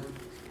Mike,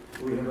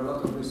 we have a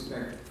lot of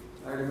respect.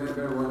 I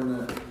remember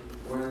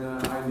when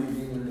I lived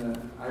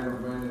in Isle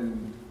of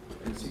Man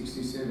in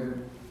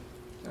 '67,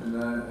 and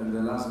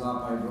the last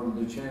lap I broke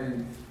the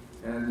chain,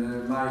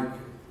 and Mike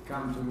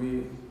come to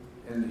me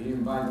and he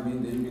invited me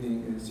in the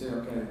evening and said,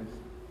 okay,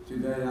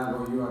 today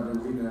Ago, you are the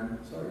winner.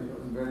 So it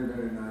was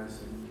very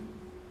nice,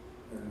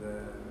 and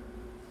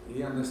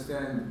he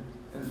understand.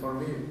 And for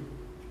me,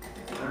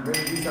 I'm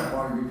very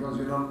disappointed because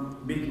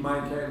beat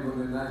Mike Howard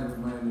in Isle of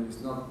Man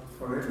is not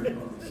for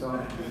everybody. So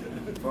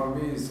for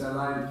me, it's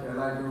like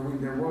to win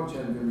the world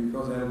champion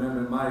because I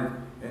remember Mike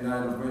and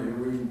Isle of Man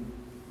win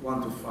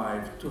 1 to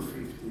 5,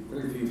 250,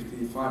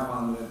 350,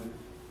 500.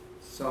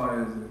 So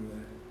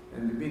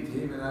and beat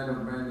him and Isle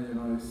of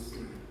Man, is.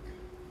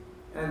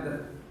 And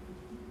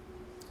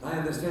I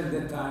understand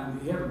that time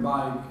he have a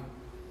bike,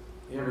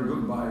 he have a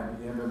good bike,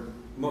 he have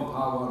more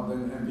power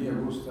than MV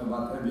Agusta,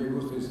 but MV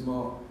Agusta is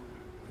more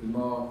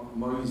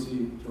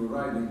easy to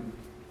riding.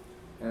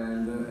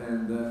 And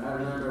I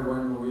remember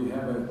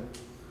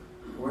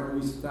when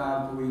we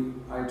start,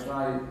 I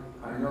try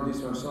I know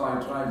this one, so I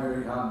try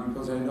very hard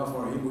because I know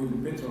for him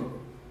with petrol,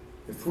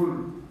 the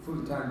full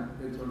tank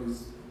petrol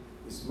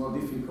is more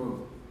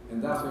difficult.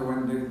 And after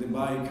when the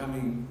bike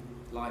coming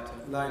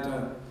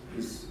lighter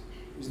is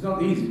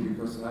not easy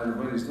because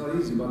well, it's not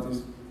easy, but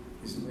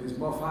it's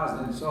more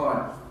fast. And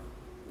so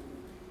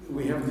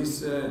we have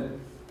this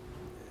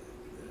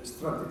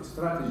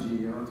strategy,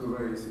 to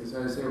race.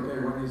 So I say, okay,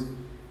 when it's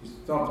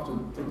stop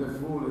to the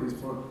full,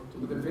 to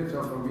the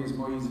petrol for me it's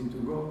more easy to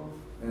go.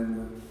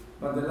 And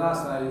but the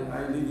last I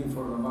lead him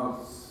for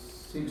about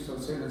 6 or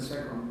 7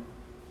 seconds,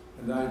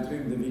 and I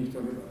drink the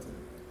victory.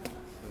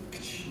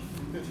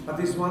 But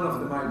it's one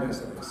of my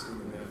best I've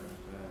seen.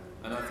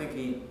 And I think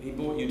he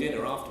bought you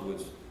dinner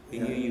afterwards. He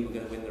knew you were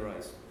going to win the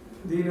race.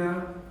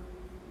 Dinner,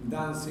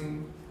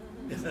 dancing.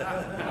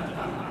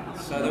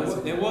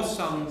 So there was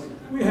some.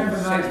 We have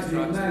a nice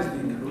dinner.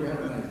 We have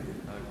a nice dinner.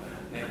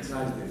 Okay. Nice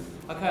dinner.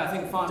 Okay, I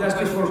think final Just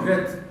to question.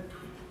 forget,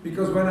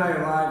 because when I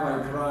arrive,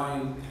 I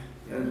cry,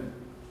 and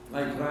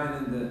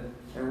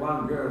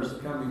one girl's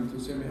coming to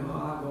say me,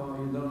 oh,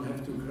 you don't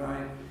have to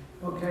cry.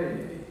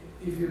 Okay,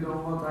 if you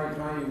don't want I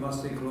cry, you must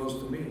stay close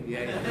to me.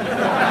 Yeah.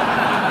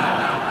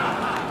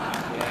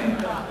 Yeah.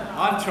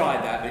 I've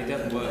tried that, but it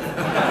doesn't work.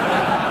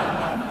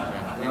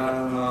 No,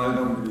 I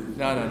don't believe it.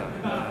 No.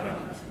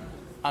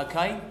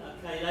 Okay.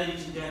 Okay,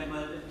 ladies and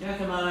gentlemen,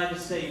 Giacomo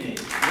Agostini.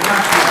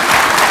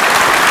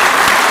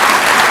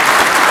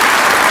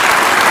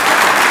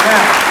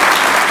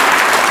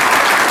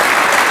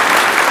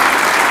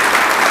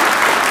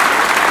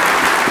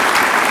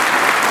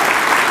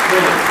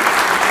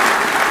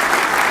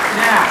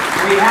 Now,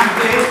 we have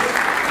this.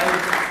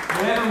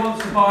 Whoever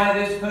wants to buy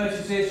this,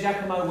 purchase this,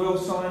 Giacomo will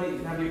sign it. You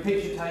can have your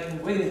picture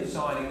taken with him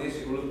signing this.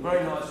 It will look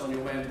very nice on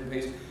your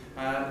mantelpiece.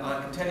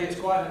 I can tell you it's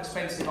quite an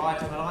expensive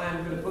item, and I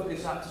am going to put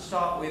this up to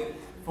start with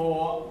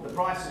for the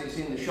price that it's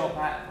in the shop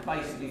at,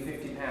 basically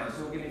 £50.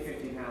 So we'll give me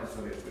 £50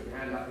 for this. Put your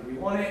hand up if you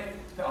want it.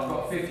 I've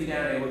got 50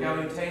 down here. We're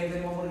going 10s.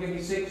 Anyone want to give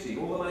me 60?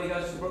 All the money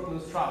goes to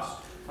Brooklands Trust.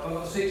 I've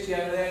got 60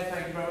 over there.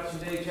 Thank you very much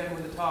indeed,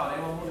 gentlemen with the tile.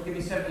 Anyone want to give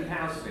me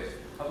 £70 for this?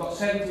 I've got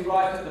 70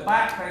 right at the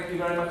back. Thank you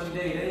very much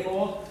indeed. Any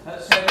more?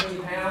 At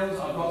 £70. I've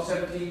got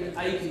 70,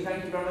 80.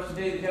 Thank you very much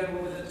indeed. The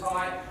gentleman with the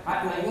tie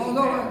at £80. Well,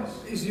 no,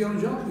 it's your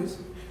job, this.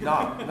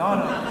 No.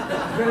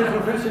 Very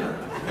professional.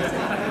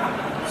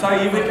 So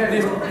you would now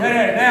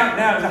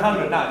it's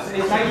 100. No, it's £80.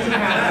 The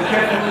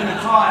gentleman in the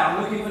tie. I'm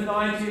looking for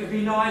 90. It'd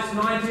be nice.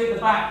 90 at the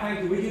back. Thank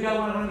you. Would you go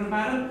 100,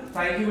 madam?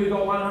 Thank you. We've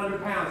got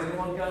 £100.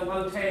 Anyone go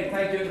 110?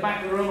 Thank you. At the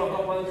back of the room, I've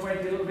got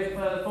 120. A little bit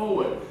further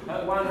forward.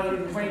 At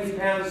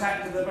 £120,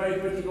 sack to the very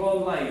pretty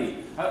blonde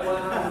lady. At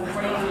 £120.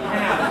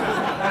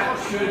 That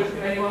should.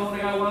 Anyone want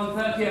to go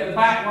 130? At the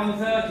back,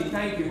 130.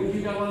 Thank you. Would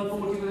you go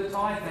 140 with a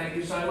tie? Thank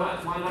you so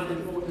much.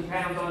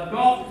 £140 I've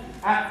got.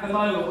 At the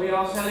moment, we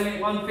are selling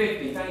it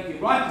 150. Thank you.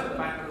 Right at the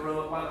back of the room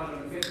at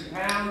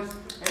 £150.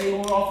 Any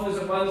more offers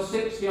at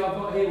 160? I've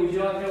got here. Would you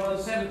like to go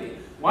 170?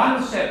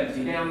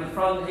 170 down the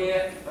front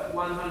here at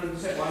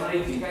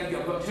 180. Thank you.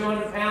 I've got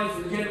 £200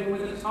 for the gentleman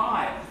with the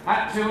tie.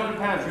 At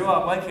 £200, you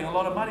are making a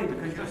lot of money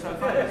because you're so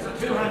famous. At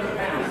 £200,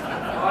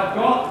 I've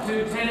got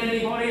 210.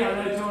 Anybody? I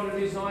know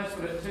 200 is nice,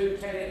 but at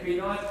 210 it'd be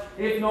nice.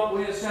 If not,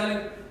 we're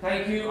selling.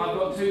 Thank you. I've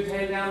got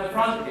 210 down the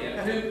front here.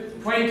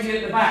 220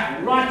 at the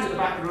back. Right at the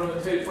back of the room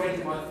at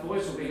 220. My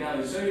voice will be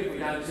going soon if we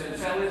don't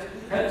sell this.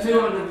 At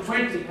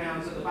 £220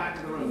 at the back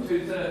of the room.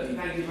 230.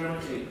 Thank you very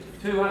much.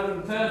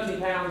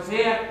 £230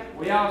 here.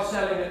 We are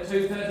selling at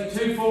 230,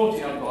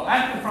 240 I've got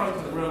at the front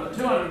of the room at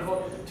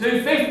 240,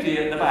 250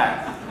 at the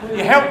back. Will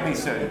you help me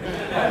soon?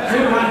 At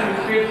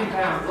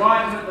 £250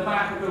 right at the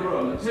back of the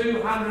room at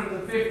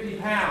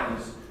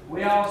 £250.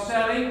 We are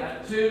selling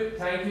at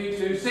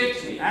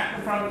 260 at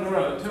the front of the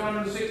room at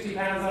 £260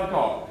 I've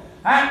got.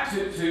 At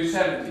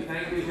 270,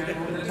 thank you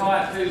gentlemen with the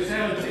tie at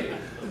 270.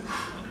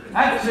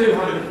 At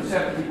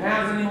 £270,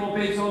 any more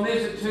bids on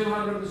this? At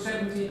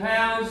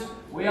 £270,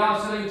 we are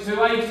selling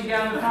 280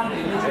 down the front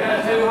here.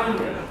 At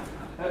 200.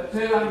 At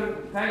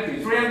 200, thank you.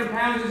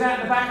 £300 is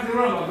at the back of the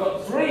room. I've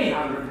got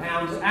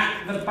 £300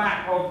 at the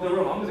back of the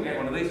room. I'm going to get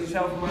one of these and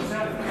sell for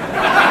myself.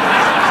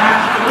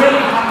 At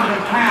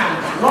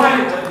 £300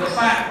 right at the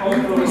back of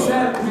the room.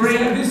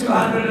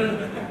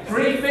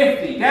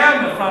 350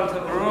 down the front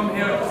of the room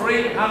here at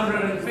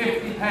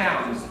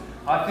 £350.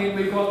 I think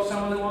we've got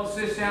someone that wants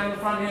this down the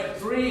front here at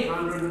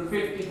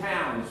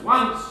 £350.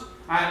 Once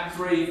at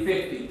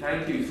 350.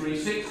 Thank you.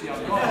 360.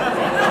 I've got.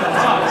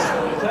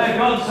 For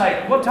God's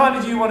sake, what time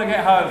did you want to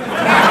get home?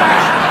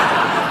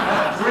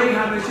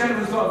 300. This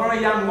gentleman's got a very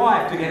young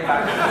wife to get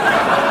back.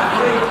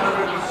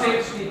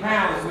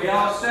 £360. We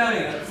are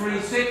selling at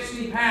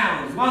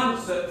 £360.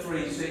 Once at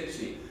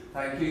 360.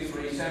 Thank you,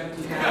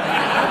 £370.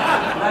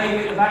 Lady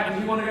at the back,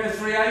 if you want to go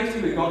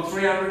 380, we've got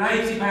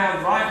 £380.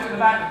 Right at the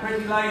back, the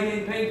pretty lady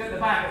in pink at the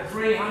back at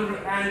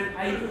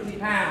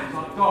 £380.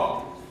 I've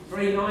got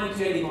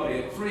 390. Anybody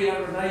at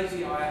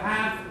 380? I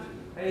have.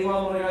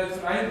 Anyone want to go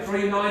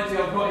 390?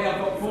 I've got here. I've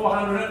got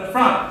 400 at the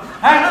front.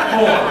 At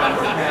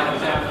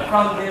 £400 down the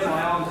front here.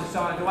 My arms are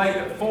starting to ache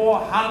at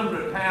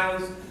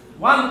 £400.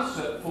 Once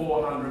at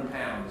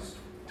 £400.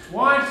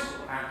 Weiss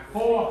at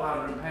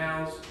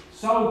 £400.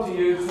 Sold to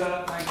you,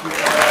 sir. Thank you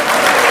very much.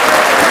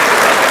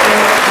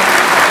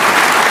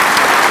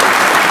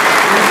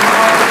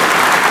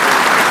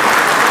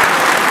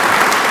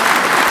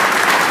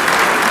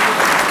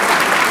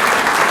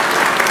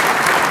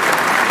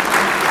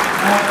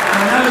 I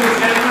know this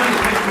gentleman is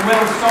Mr.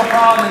 Will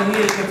Stoppard, and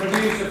he is the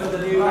producer for the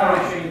new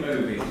Barry Sheen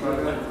movie.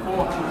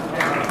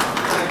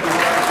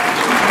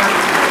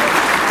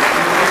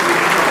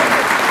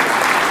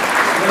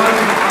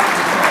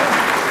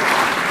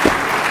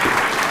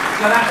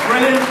 So that's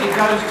brilliant. It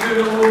goes to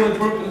all the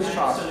Brooklyn's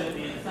Trust.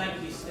 Absolutely, and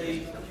thank you,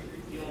 Steve.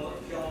 Your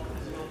job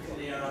as an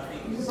auctioneer, I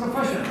think, He's a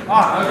professional.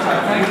 Ah, okay.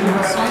 Thank you very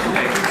much.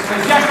 So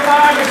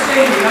Jacomar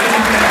Agostini, ladies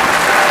and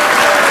gentlemen.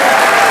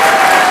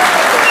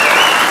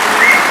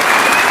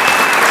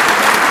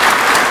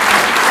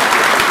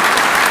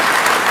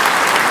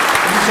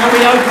 Shall we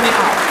open it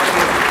up?